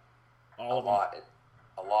 All of them.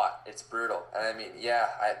 A lot. It's brutal. And I mean, yeah,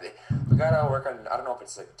 we got to work on, I don't know if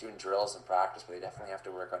it's like doing drills in practice, but they definitely have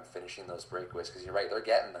to work on finishing those breakaways, because you're right, they're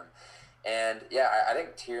getting them. And yeah, I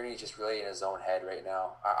think Tierney's just really in his own head right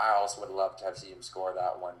now. I also would love to have seen him score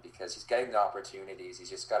that one, because he's getting the opportunities. He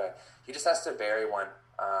just has to bury one,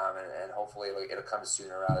 and hopefully it'll come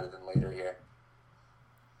sooner rather than later here.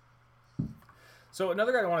 So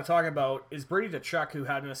another guy I want to talk about is Brady Tkachuk, who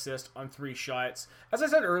had an assist on 3 shots. As I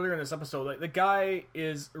said earlier in this episode, like, the guy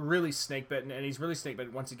is really snake-bitten, and he's really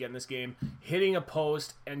snake-bitten once again this game, hitting a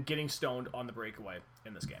post and getting stoned on the breakaway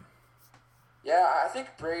in this game. Yeah, I think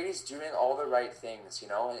Brady's doing all the right things, you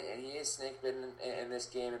know, and he is snake-bitten in this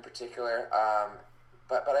game in particular.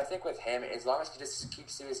 But I think with him, as long as he just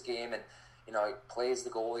keeps to his game and, he plays the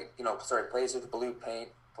goalie, plays with the blue paint,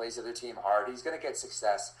 plays the other team hard, he's going to get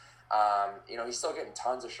success. He's still getting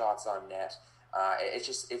tons of shots on net.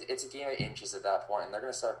 It's a game of inches at that point, and they're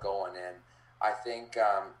going to start going in. I think,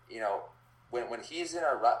 when he's in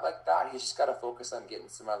a rut like that, he's just got to focus on getting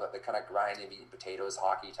some of the kind of grinding, meat and potatoes,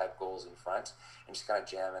 hockey type goals in front, and just kind of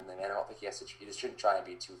jamming them in. I don't think he just shouldn't try and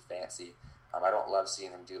be too fancy. I don't love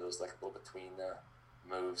seeing him do those like little between the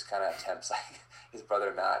moves kind of attempts like his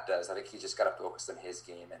brother Matt does. I think he's just got to focus on his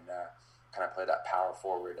game and kind of play that power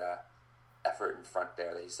forward effort in front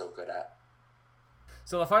there that he's so good at.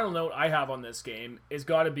 So the final note I have on this game is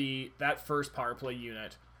got to be that first power play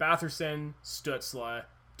unit. Batherson, Stützle,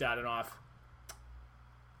 Dadonov.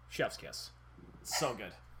 Chef's kiss. So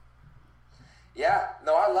good. Yeah,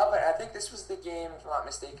 no, I love it. I think this was the game, if I'm not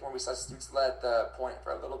mistaken, where we saw Stützle at the point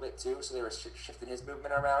for a little bit too, so they were shifting his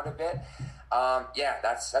movement around a bit.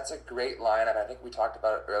 That's a great lineup. I think we talked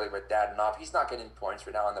about it earlier with Dadonov. He's not getting points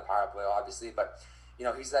right now on the power play, obviously, but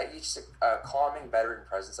he's just a calming veteran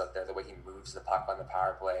presence out there, the way he moves the puck on the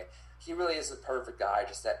power play. He really is the perfect guy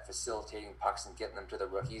just at facilitating pucks and getting them to the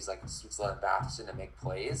rookies like Stützle and Batherson to make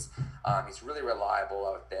plays. He's really reliable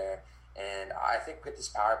out there. And I think with this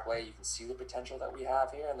power play, you can see the potential that we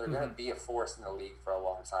have here, and they're going to be a force in the league for a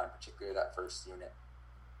long time, particularly that first unit.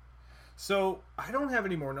 So I don't have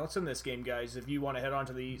any more notes on this game, guys. If you want to head on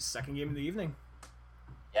to the second game of the evening.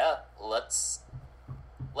 Yeah, let's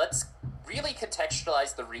really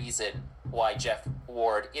contextualize the reason why Jeff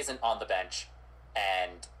Ward isn't on the bench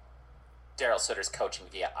and Daryl Sutter's coaching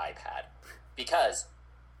via iPad. Because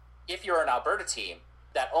if you're an Alberta team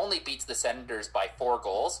that only beats the Senators by 4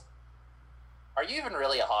 goals, are you even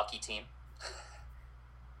really a hockey team?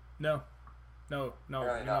 No, really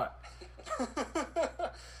you're not.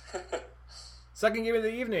 Second game of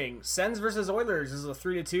the evening, Sens versus Oilers. This is a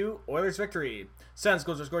 3-2 Oilers victory. Sens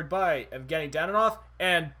goals are scored by Evgeny Dadonov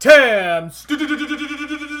and Tim Stützle.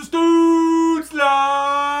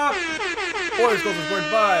 Oilers goals are scored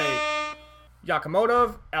by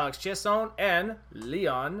Yakimov, Alex Chiasson, and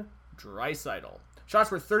Leon Draisaitl. Shots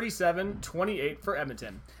were 37-28 for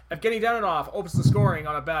Edmonton. Evgeny Dadonov opens the scoring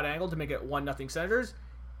on a bad angle to make it 1-0 Senators.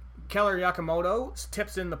 Keller Yakamoto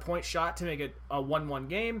tips in the point shot to make it a 1-1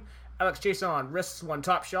 game. Alex Chiasson risks one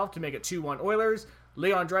top shelf to make it 2-1 Oilers.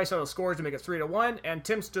 Leon Draisaitl scores to make it 3-1. And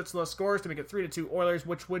Tim Stützle scores to make it 3-2 Oilers,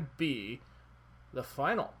 which would be the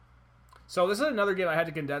final. So this is another game I had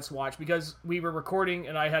to condense watch because we were recording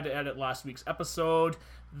and I had to edit last week's episode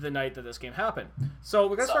the night that this game happened. So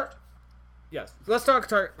we're going to start... Yes, let's start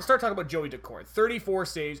talking about Joey Daccord. 34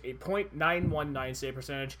 saves, a .919 save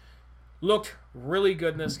percentage. Looked really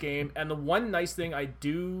good in this game. And the one nice thing I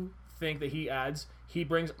do think that he adds, he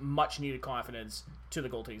brings much needed confidence to the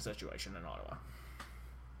goaltending situation in Ottawa.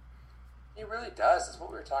 He really does. That's what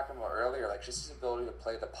we were talking about earlier. Like just his ability to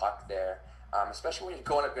play the puck there, especially when you're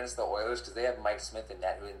going up against the Oilers because they have Mike Smith in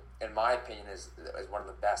net, who, in my opinion, is one of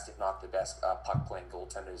the best, if not the best, puck playing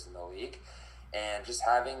goaltenders in the league. And just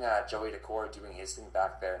having Joey Daccord doing his thing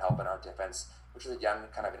back there and helping our defense, which is a young,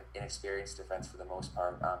 kind of an inexperienced defense for the most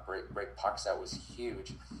part, break pucks out was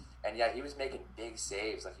huge. And yeah, he was making big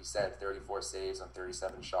saves, like you said, 34 saves on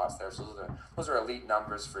 37 shots there. So those are elite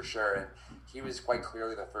numbers for sure. And he was quite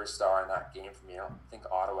clearly the first star in that game for me. I don't think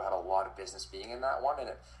Ottawa had a lot of business being in that one, and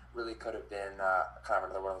it really could have been kind of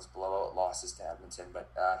another one of those blowout losses to Edmonton. But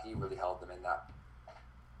he really held them in that.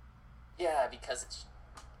 Yeah, because it's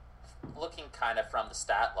looking kind of from the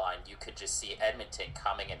stat line, you could just see Edmonton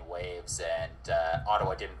coming in waves, and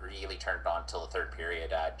Ottawa didn't really turn it on until the third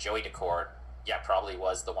period. Joey Daccord, probably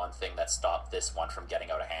was the one thing that stopped this one from getting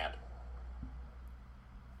out of hand.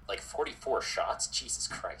 Like 44 shots? Jesus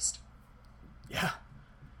Christ.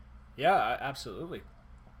 Yeah, absolutely.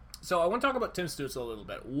 So I want to talk about Tim Stützle a little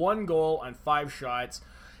bit. 1 goal on 5 shots.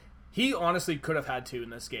 He honestly could have had 2 in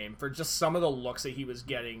this game for just some of the looks that he was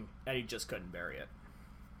getting, and he just couldn't bury it.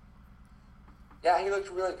 Yeah, he looked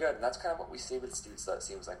really good, and that's kind of what we see with Stützle, it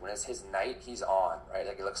seems like. When it's his night, he's on, right?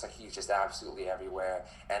 Like, it looks like he's just absolutely everywhere,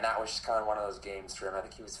 and that was just kind of one of those games for him. I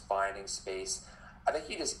think he was finding space. I think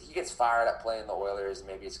he gets fired at playing the Oilers,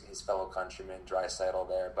 maybe it's his fellow countryman, Draisaitl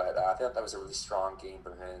there, but I thought that was a really strong game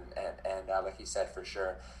from him, and like he said, for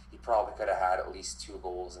sure, he probably could have had at least 2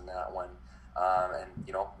 goals in that one. And,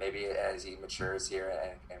 maybe as he matures here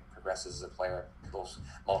and progresses as a player, those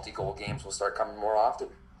multi-goal games will start coming more often.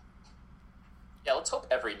 Yeah, let's hope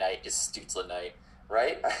every night is Stützle night.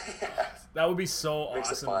 Right? That would be so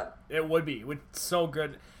Makes awesome. It fun. It would be. It would so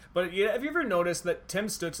good. But yeah, have you ever noticed that Tim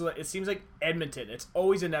Stützle, it seems like Edmonton, it's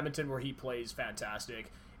always in Edmonton where he plays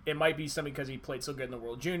fantastic. it might be something because he played so good in the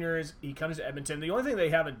World Juniors. He comes to Edmonton. The only thing they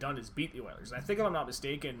haven't done is beat the Oilers. And I think, if I'm not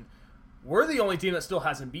mistaken, we're the only team that still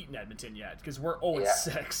hasn't beaten Edmonton yet because we're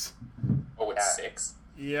 0-6. 0-6?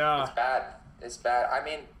 Yeah. It's bad. It's bad. I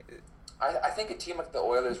mean, I think a team like the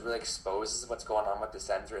Oilers really exposes what's going on with the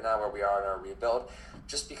Sens right now, where we are in our rebuild,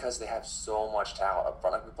 just because they have so much talent up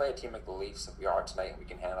front. Like, we play a team like the Leafs, like we are tonight, and we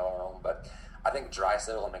can handle our own. But I think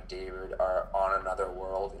Draisaitl and McDavid are on another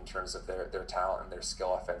world in terms of their talent and their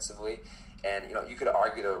skill offensively. And, you could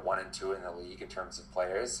argue they're 1 and 2 in the league in terms of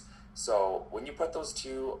players. So when you put those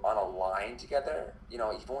two on a line together, even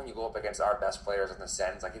when you go up against our best players in the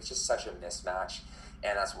Sens, like, it's just such a mismatch.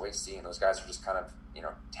 And that's what we've seen. Those guys are just kind of,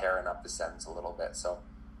 tearing up the Sens a little bit. So,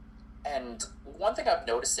 and one thing I'm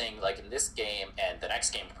noticing, like in this game and the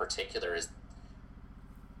next game in particular, is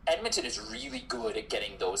Edmonton is really good at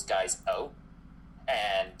getting those guys out.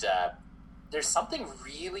 And there's something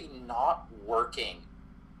really not working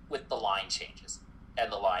with the line changes and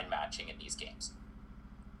the line matching in these games.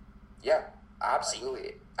 Yeah,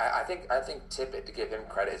 absolutely. I think Tippett, to give him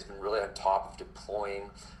credit, has been really on top of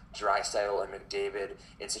deploying Draisaitl and McDavid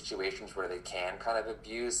in situations where they can kind of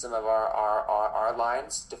abuse some of our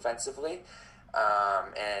lines defensively,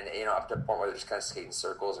 and up to a point where they're just kind of skating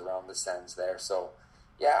circles around the Sens there. So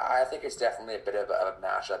yeah, I think it's definitely a bit of a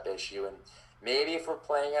matchup issue, and maybe if we're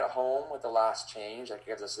playing at home with the last change, that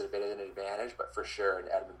gives us a bit of an advantage. But for sure in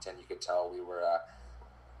Edmonton, you could tell we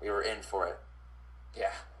were in for it.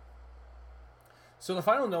 Yeah. So the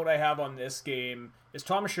final note I have on this game is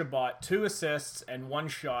Thomas Chabot, 2 assists and 1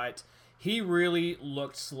 shot. He really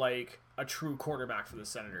looked like a true quarterback for the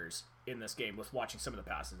Senators in this game with watching some of the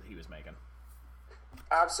passes that he was making.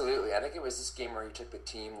 Absolutely. I think it was this game where he took the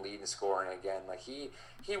team lead in scoring again. Like, he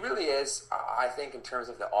really is, I think, in terms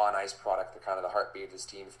of the on-ice product, the kind of the heartbeat of this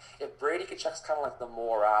team. If Brady Tkachuk's kind of like the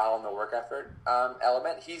morale and the work effort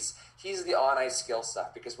element, he's the on-ice skill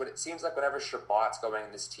stuff, because what it seems like whenever Chabot's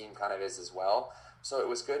going, this team kind of is as well. So it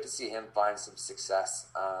was good to see him find some success.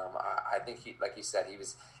 I think he, like you said, it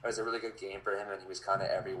was a really good game for him, and he was kind of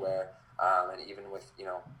everywhere. And even with,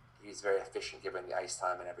 he's very efficient given the ice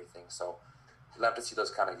time and everything. So love to see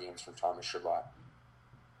those kind of games from Thomas Chabot.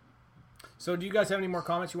 So do you guys have any more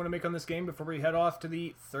comments you want to make on this game before we head off to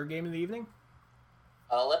the third game of the evening?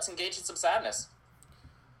 Let's engage in some sadness.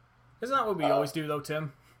 Isn't that what we always do, though,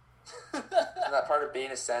 Tim? Isn't that part of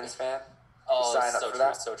being a Sens fan? Oh, sign up so for true,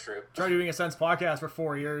 that? so true. Try doing a Sens podcast for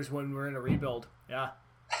 4 years when we're in a rebuild. Yeah.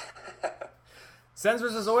 Sens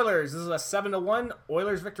versus Oilers. This is a 7-1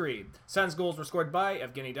 Oilers victory. Sens goals were scored by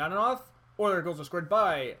Evgeny Danilov. Oilers goals were scored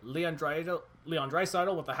by Leon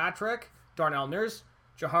Draisaitl with a hat trick, Darnell Nurse,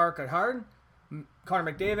 Jahar Kadhar,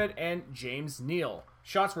 Connor McDavid, and James Neal.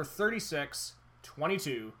 Shots were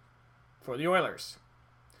 36-22 for the Oilers.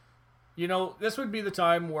 This would be the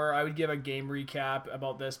time where I would give a game recap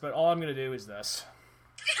about this, but all I'm going to do is this.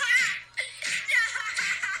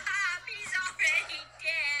 He's already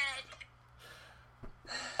dead.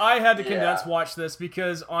 I had to condense watch this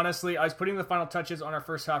because, honestly, I was putting the final touches on our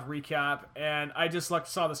first half recap, and I just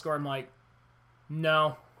saw the score. I'm like,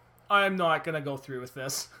 no, I'm not going to go through with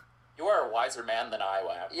this. You are a wiser man than I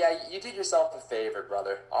am. Yeah, you did yourself a favor,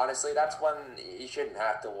 brother. Honestly, that's one you shouldn't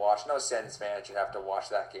have to watch. No Sens fan should have to watch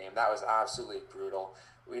that game. That was absolutely brutal.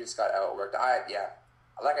 We just got outworked.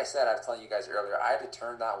 Like I said, I was telling you guys earlier, I had to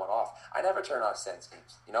turn that one off. I never turn off Sens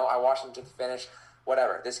games. I watched them to the finish.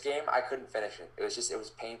 Whatever. This game, I couldn't finish it. It was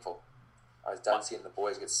painful. I was done seeing the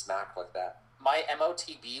boys get smacked like that. My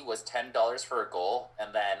MOTB was $10 for a goal,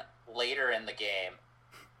 and then later in the game,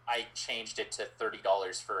 I changed it to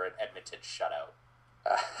 $30 for an Edmonton shutout.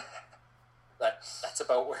 That's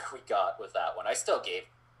about where we got with that one. I still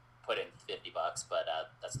put in $50, but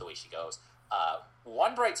that's the way she goes.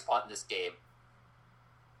 One bright spot in this game.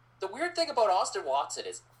 The weird thing about Austin Watson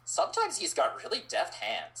is sometimes he's got really deft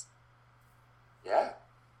hands. Yeah.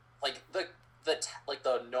 Like the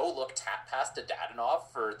no look tap pass to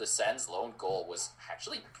Dadonov for the Sens' lone goal was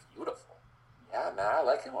actually beautiful. Yeah, man, I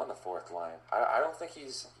like him on the fourth line. I don't think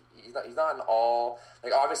he's not an all,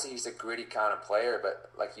 like, obviously he's a gritty kind of player,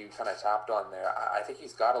 but like you kind of tapped on there, I think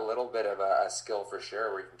he's got a little bit of a skill for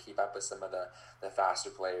sure where he can keep up with some of the faster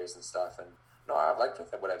players and stuff. And no, I've liked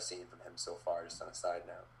what I've seen from him so far, just on a side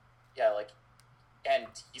note. Yeah, and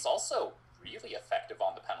he's also really effective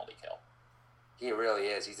on the penalty kill. He really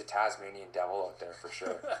is. He's a Tasmanian devil out there for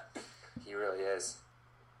sure. He really is.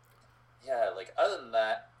 Yeah, other than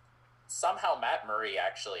that, somehow Matt Murray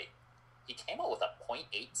he came out with a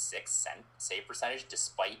 .86 save percentage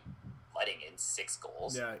despite letting in 6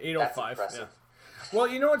 goals. Yeah, 805. That's impressive. Yeah.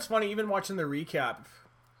 Well, what's funny? Even watching the recap,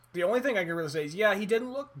 the only thing I can really say is, he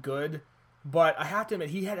didn't look good but I have to admit,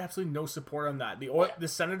 he had absolutely no support on that. The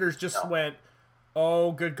Senators just No. went,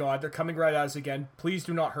 oh, good God, they're coming right at us again. Please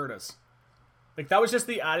do not hurt us. Like, that was just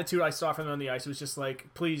the attitude I saw from them on the ice. It was just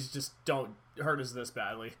like, please just don't hurt us this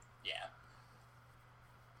badly. Yeah.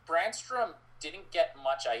 Brandstrom didn't get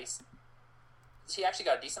much ice. He actually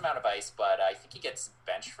got a decent amount of ice, but I think he gets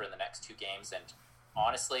benched for the next 2 games. And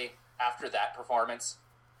honestly, after that performance,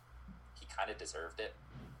 he kind of deserved it.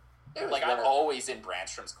 Like, I'm always in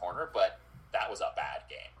Brandstrom's corner, but that was a bad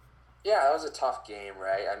game. Yeah, that was a tough game,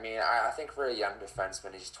 right? I mean, I think for a young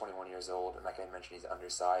defenseman, he's 21 years old, and like I mentioned, he's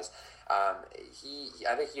undersized. I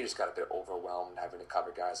think he just got a bit overwhelmed having to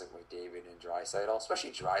cover guys like McDavid and Draisaitl, especially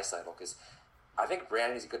Draisaitl, because I think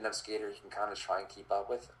Brandon's a good enough skater he can kind of try and keep up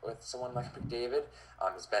with someone like McDavid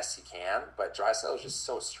as best he can, but Draisaitl is just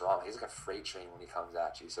so strong. He's like a freight train when he comes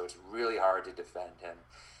at you, so it's really hard to defend him.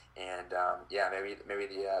 And maybe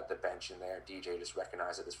the bench in there, DJ just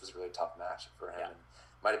recognized that this was a really tough match for him. Yeah. And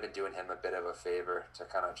might have been doing him a bit of a favor to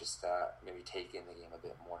kind of just maybe take in the game a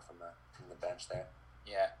bit more from the bench there.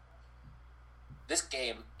 Yeah. This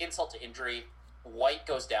game, insult to injury, White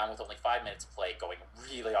goes down with only 5 minutes to play, going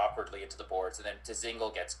really awkwardly into the boards, and then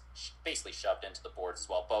Dzingel gets basically shoved into the boards as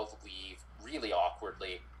well. Both leave really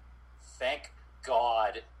awkwardly. Thank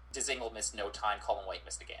God Dzingel missed no time. Colin White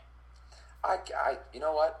missed a game. You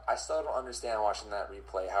know what? I still don't understand watching that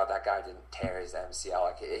replay how that guy didn't tear his MCL.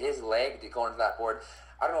 Like his leg going into that board.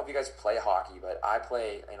 I don't know if you guys play hockey, but I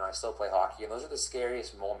still play hockey, and those are the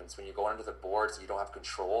scariest moments when you go into the boards and you don't have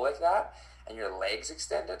control like that, and your legs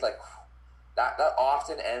extended. Like that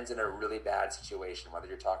often ends in a really bad situation. Whether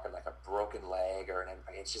you're talking like a broken leg or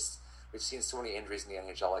it's just we've seen so many injuries in the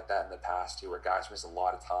NHL like that in the past too, where guys miss a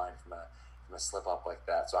lot of time from a slip up like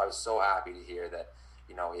that. So I was so happy to hear that.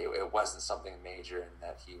 It wasn't something major and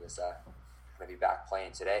that he was going to be back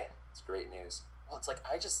playing today. It's great news. Well, it's like,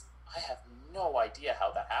 I have no idea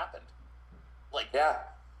how that happened. Like, yeah,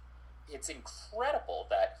 it's incredible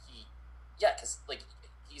that because, like,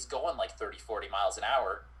 he's going, like, 30, 40 miles an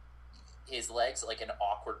hour. His legs, like, in an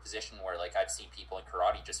awkward position where, like, I've seen people in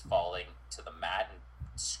karate just falling to the mat and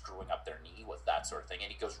screwing up their knee with that sort of thing,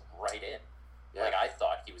 and he goes right in. Yeah. Like, I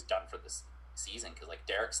thought he was done for this season because like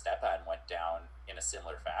Derek Stepan went down in a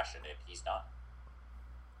similar fashion and he's not.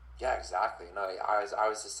 Yeah, exactly. No, I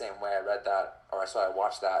was the same way. I read that, or I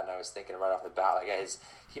watched that, and I was thinking right off the bat, like, hey,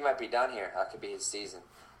 he might be done here. That could be his season.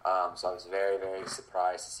 So I was very, very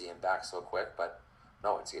surprised to see him back so quick. But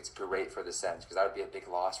no, it's great for the Sens because that would be a big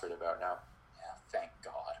loss right about now. Yeah, thank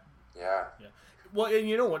God. Yeah. Well, and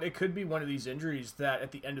you know what? It could be one of these injuries that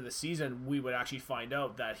at the end of the season we would actually find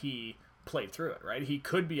out that he played through it, right? He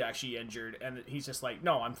could be actually injured, and he's just like,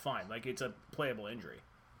 no, I'm fine. Like, it's a playable injury.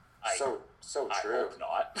 So true. I hope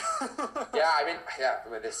not.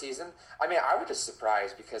 For this season, I was just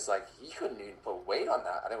surprised because like he couldn't even put weight on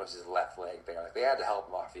that. I think it was his left leg there. Like they had to help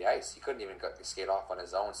him off the ice. He couldn't even skate off on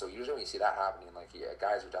his own. So usually when you see that happening, like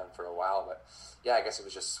guys are done for a while. But yeah, I guess it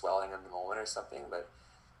was just swelling in the moment or something. But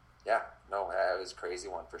yeah, no, it was a crazy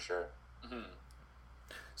one for sure. Mm-hmm.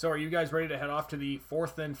 So are you guys ready to head off to the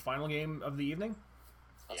fourth and final game of the evening?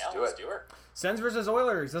 Let's do it. Sens versus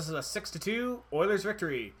Oilers. This is a 6-2 Oilers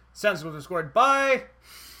victory. Sens was scored by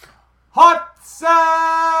Hot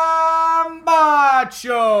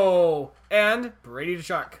Sambacho and Brady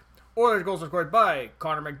Tkachuk. Oilers goals were scored by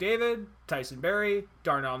Connor McDavid, Tyson Barrie,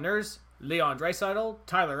 Darnell Nurse, Leon Draisaitl,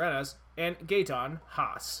 Tyler Ennis, and Gaetan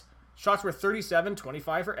Haas. Shots were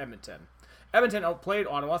 37-25 for Edmonton. Edmonton outplayed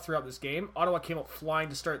Ottawa throughout this game. Ottawa came out flying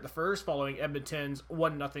to start the first, following Edmonton's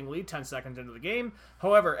 1-0 lead 10 seconds into the game.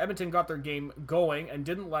 However, Edmonton got their game going and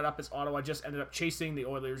didn't let up as Ottawa just ended up chasing the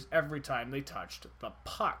Oilers every time they touched the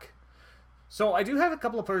puck. So I do have a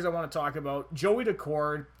couple of players I want to talk about. Joey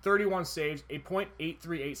Daccord, 31 saves, a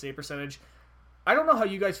 .838 save percentage. I don't know how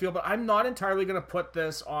you guys feel, but I'm not entirely going to put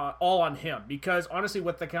this all on him because, honestly,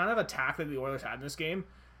 with the kind of attack that the Oilers had in this game,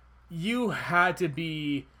 you had to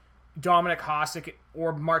be Dominic Hasek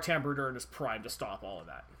or Martin Brodeur in his prime to stop all of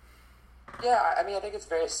that. Yeah, I think it's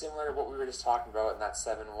very similar to what we were just talking about in that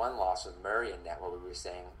 7-1 loss with Murray in net, where we were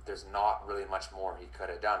saying there's not really much more he could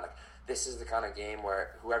have done. Like, this is the kind of game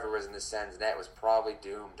where whoever was in the Sens net was probably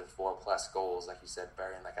doomed to 4+ goals, like you said,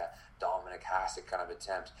 burying like a Dominic Hasek kind of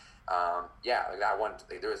attempt. Like that one,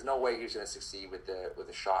 there was no way he was going to succeed with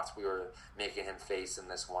the shots we were making him face in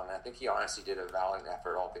this one. And I think he honestly did a valiant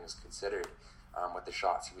effort, all things considered, with the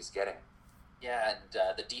shots he was getting. Yeah, and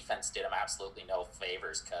the defense did him absolutely no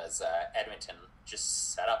favors because Edmonton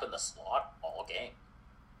just set up in the slot all game.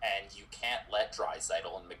 And you can't let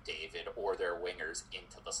Draisaitl and McDavid or their wingers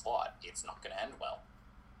into the slot. It's not going to end well.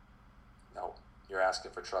 No. you're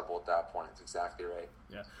asking for trouble at that point. It's exactly right.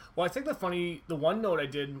 Yeah. Well, I think the one note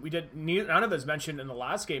none of us mentioned in the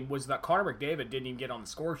last game was that Connor McDavid didn't even get on the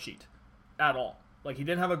score sheet at all. Like, he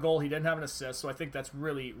didn't have a goal, he didn't have an assist, so I think that's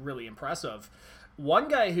really, really impressive. One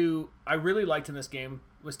guy who I really liked in this game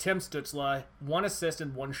was Tim Stützle, 1 assist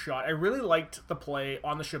and 1 shot. I really liked the play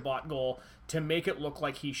on the Chabot goal to make it look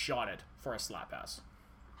like he shot it for a slap pass.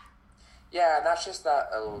 Yeah, and that's just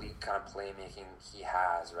that elite kind of playmaking he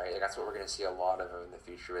has, right? Like, that's what we're going to see a lot of in the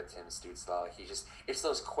future with Tim Stützle. It's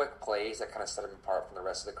those quick plays that kind of set him apart from the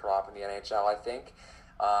rest of the crop in the NHL, I think.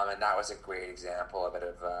 And that was a great example of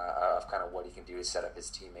kind of what he can do to set up his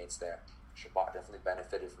teammates there. Chabot definitely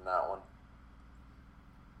benefited from that one.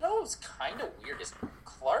 You know what was kind of weird is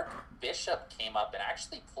Clark Bishop came up and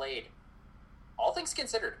actually played, all things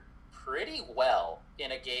considered, pretty well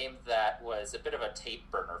in a game that was a bit of a tape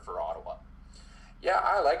burner for Ottawa. Yeah,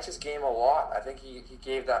 I liked his game a lot. I think he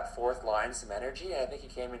gave that fourth line some energy, and I think he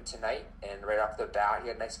came in tonight, and right off the bat, he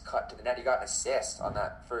had a nice cut to the net. He got an assist on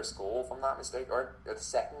that first goal, if I'm not mistaken, or the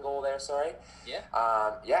second goal there, sorry. Yeah.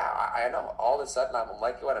 I know. All of a sudden, I'm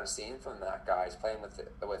liking what I'm seeing from that guy. He's playing with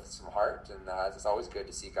some heart, and it's always good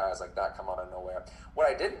to see guys like that come out of nowhere. What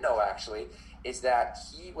I didn't know, actually, is that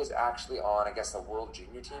he was actually on, I guess, the World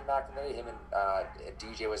Junior team back in the day. Him and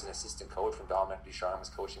DJ was an assistant coach when Dominic Ducharme was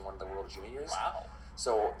coaching one of the World Juniors. Wow.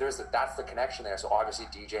 So that's the connection there. So obviously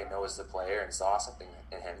DJ knows the player and saw something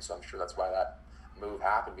in him. So I'm sure that's why that move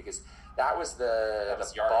happened, because that was the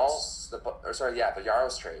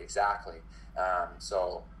Yaros trade, exactly. I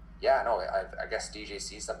guess DJ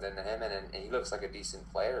sees something in him, and he looks like a decent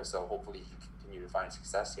player. So hopefully he can continue to find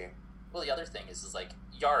success here. Well, the other thing is like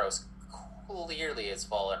Yaros clearly has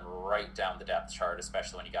fallen right down the depth chart,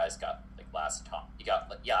 especially when you guys got like Lassie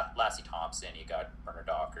Thompson, you got Bernard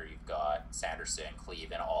Docker, you've got Sanderson,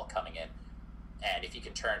 Cleveland all coming in. And if you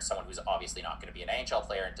can turn someone who's obviously not going to be an NHL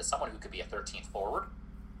player into someone who could be a 13th forward,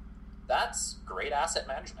 that's great asset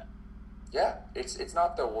management. Yeah, it's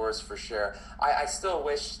not the worst for sure. I still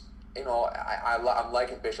wish, I'm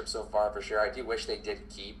liking Bishop so far for sure. I do wish they did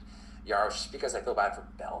keep Yaros, just because I feel bad for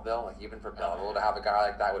Belleville. Like, even for Belleville to have a guy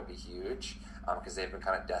like that would be huge, because they've been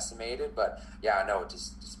kind of decimated. But yeah, no, to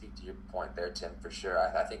speak to your point there, Tim, for sure.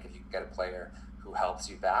 I think if you can get a player who helps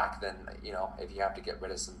you back, then if you have to get rid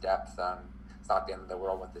of some depth, it's not the end of the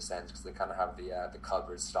world with this ends, because they kind of have the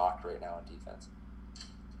cupboard stocked right now on defense.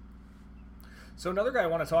 So another guy I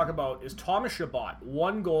want to talk about is Thomas Chabot.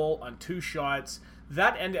 1 goal on 2 shots.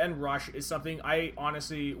 That end-to-end rush is something I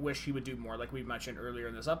honestly wish he would do more, like we mentioned earlier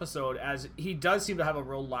in this episode, as he does seem to have a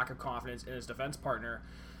real lack of confidence in his defense partner.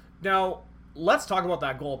 Now, let's talk about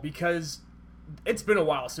that goal, because it's been a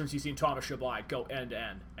while since you've seen Thomas Chabot go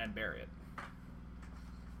end-to-end and bury it.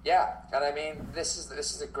 Yeah, and I mean, this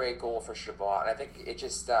is a great goal for Chabot, and I think it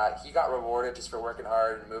just he got rewarded just for working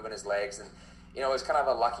hard and moving his legs, and it was kind of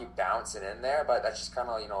a lucky bouncing in there, but that's just kind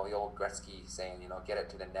of, the old Gretzky saying, get it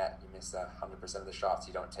to the net, you miss 100% of the shots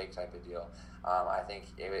you don't take type of deal. I think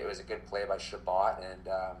it was a good play by Chabot, and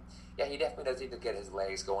he definitely does need to get his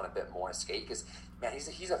legs going a bit more to skate, because, man,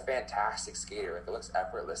 he's a fantastic skater. It looks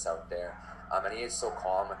effortless out there, and he is so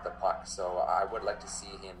calm with the puck, so I would like to see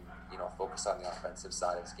him, focus on the offensive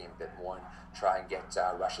side of his game a bit more and try and get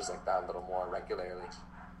rushes like that a little more regularly.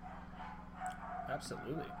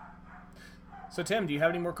 Absolutely. So, Tim, do you have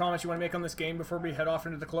any more comments you want to make on this game before we head off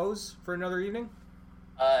into the close for another evening?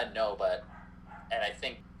 No, and I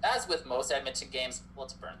think, as with most Edmonton games,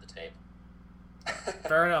 let's burn the tape.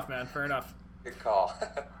 Fair enough, man. Fair enough. Good call.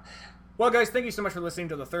 Well, guys, thank you so much for listening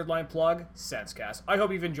to the Third Line Plug Sensecast. I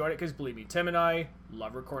hope you've enjoyed it, because believe me, Tim and I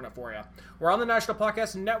love recording it for you. We're on the National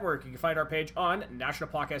Podcast Network. You can find our page on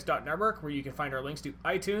nationalpodcast.network, where you can find our links to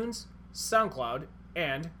iTunes, SoundCloud,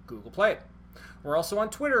 and Google Play. We're also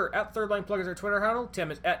on Twitter. At Third Line Plug is our Twitter handle.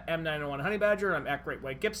 Tim is at M901HoneyBadger, and I'm at Great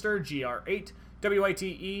White Gipster,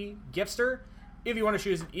 GR8WITE Gipster. If you want to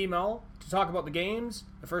shoot us an email to talk about the games,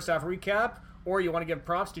 the first half recap, or you want to give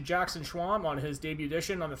props to Jackson Schwam on his debut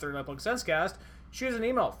edition on the Third Line Plug Sensecast, shoot us an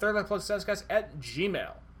email,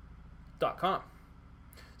 thirdlineplugSensecast@gmail.com.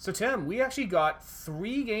 So, Tim, we actually got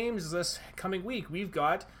 3 games this coming week. We've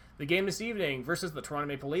got the game this evening versus the Toronto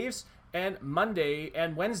Maple Leafs, and Monday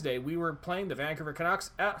and Wednesday we were playing the Vancouver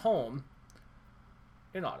Canucks at home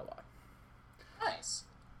in Ottawa. Nice.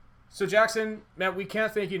 So, Jackson, man, we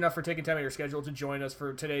can't thank you enough for taking time out of your schedule to join us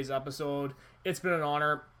for today's episode. It's been an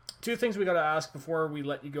honor. 2 things we got to ask before we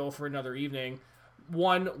let you go for another evening.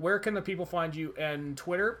 1, where can the people find you on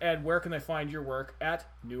Twitter, and where can they find your work at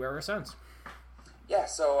New Era Sense? Yeah,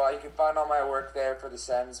 so you can find all my work there for the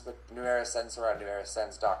Sens with New Era Sens or at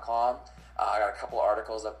newerasens.com. I got a couple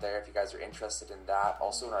articles up there if you guys are interested in that.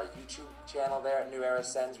 Also on our YouTube channel there at New Era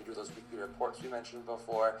Sens, we do those weekly reports we mentioned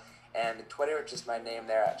before. And Twitter, it's just my name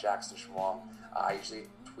there at Jackson Schwam. I usually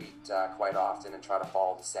tweet quite often and try to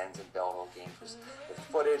follow the Sens and Belleville games with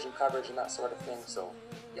footage and coverage and that sort of thing. So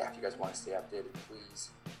yeah, if you guys want to stay updated,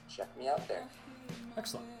 please check me out there.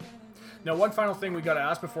 Excellent. Now, one final thing we got to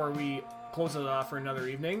ask before we close it off for another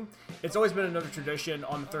evening. It's always been another tradition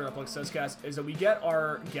on the Third Up Like Senscast is that we get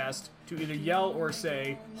our guest to either yell or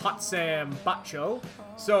say Hot Sam Bacho.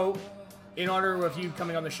 So, in honor of you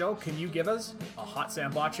coming on the show, can you give us a Hot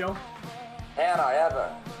Sam Bacho? And I have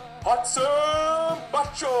a Hot Sam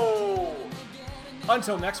Bacho!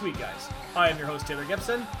 Until next week, guys. I am your host, Taylor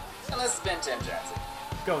Gibson. And this has been Tim Johnson.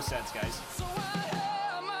 Go Sens, guys.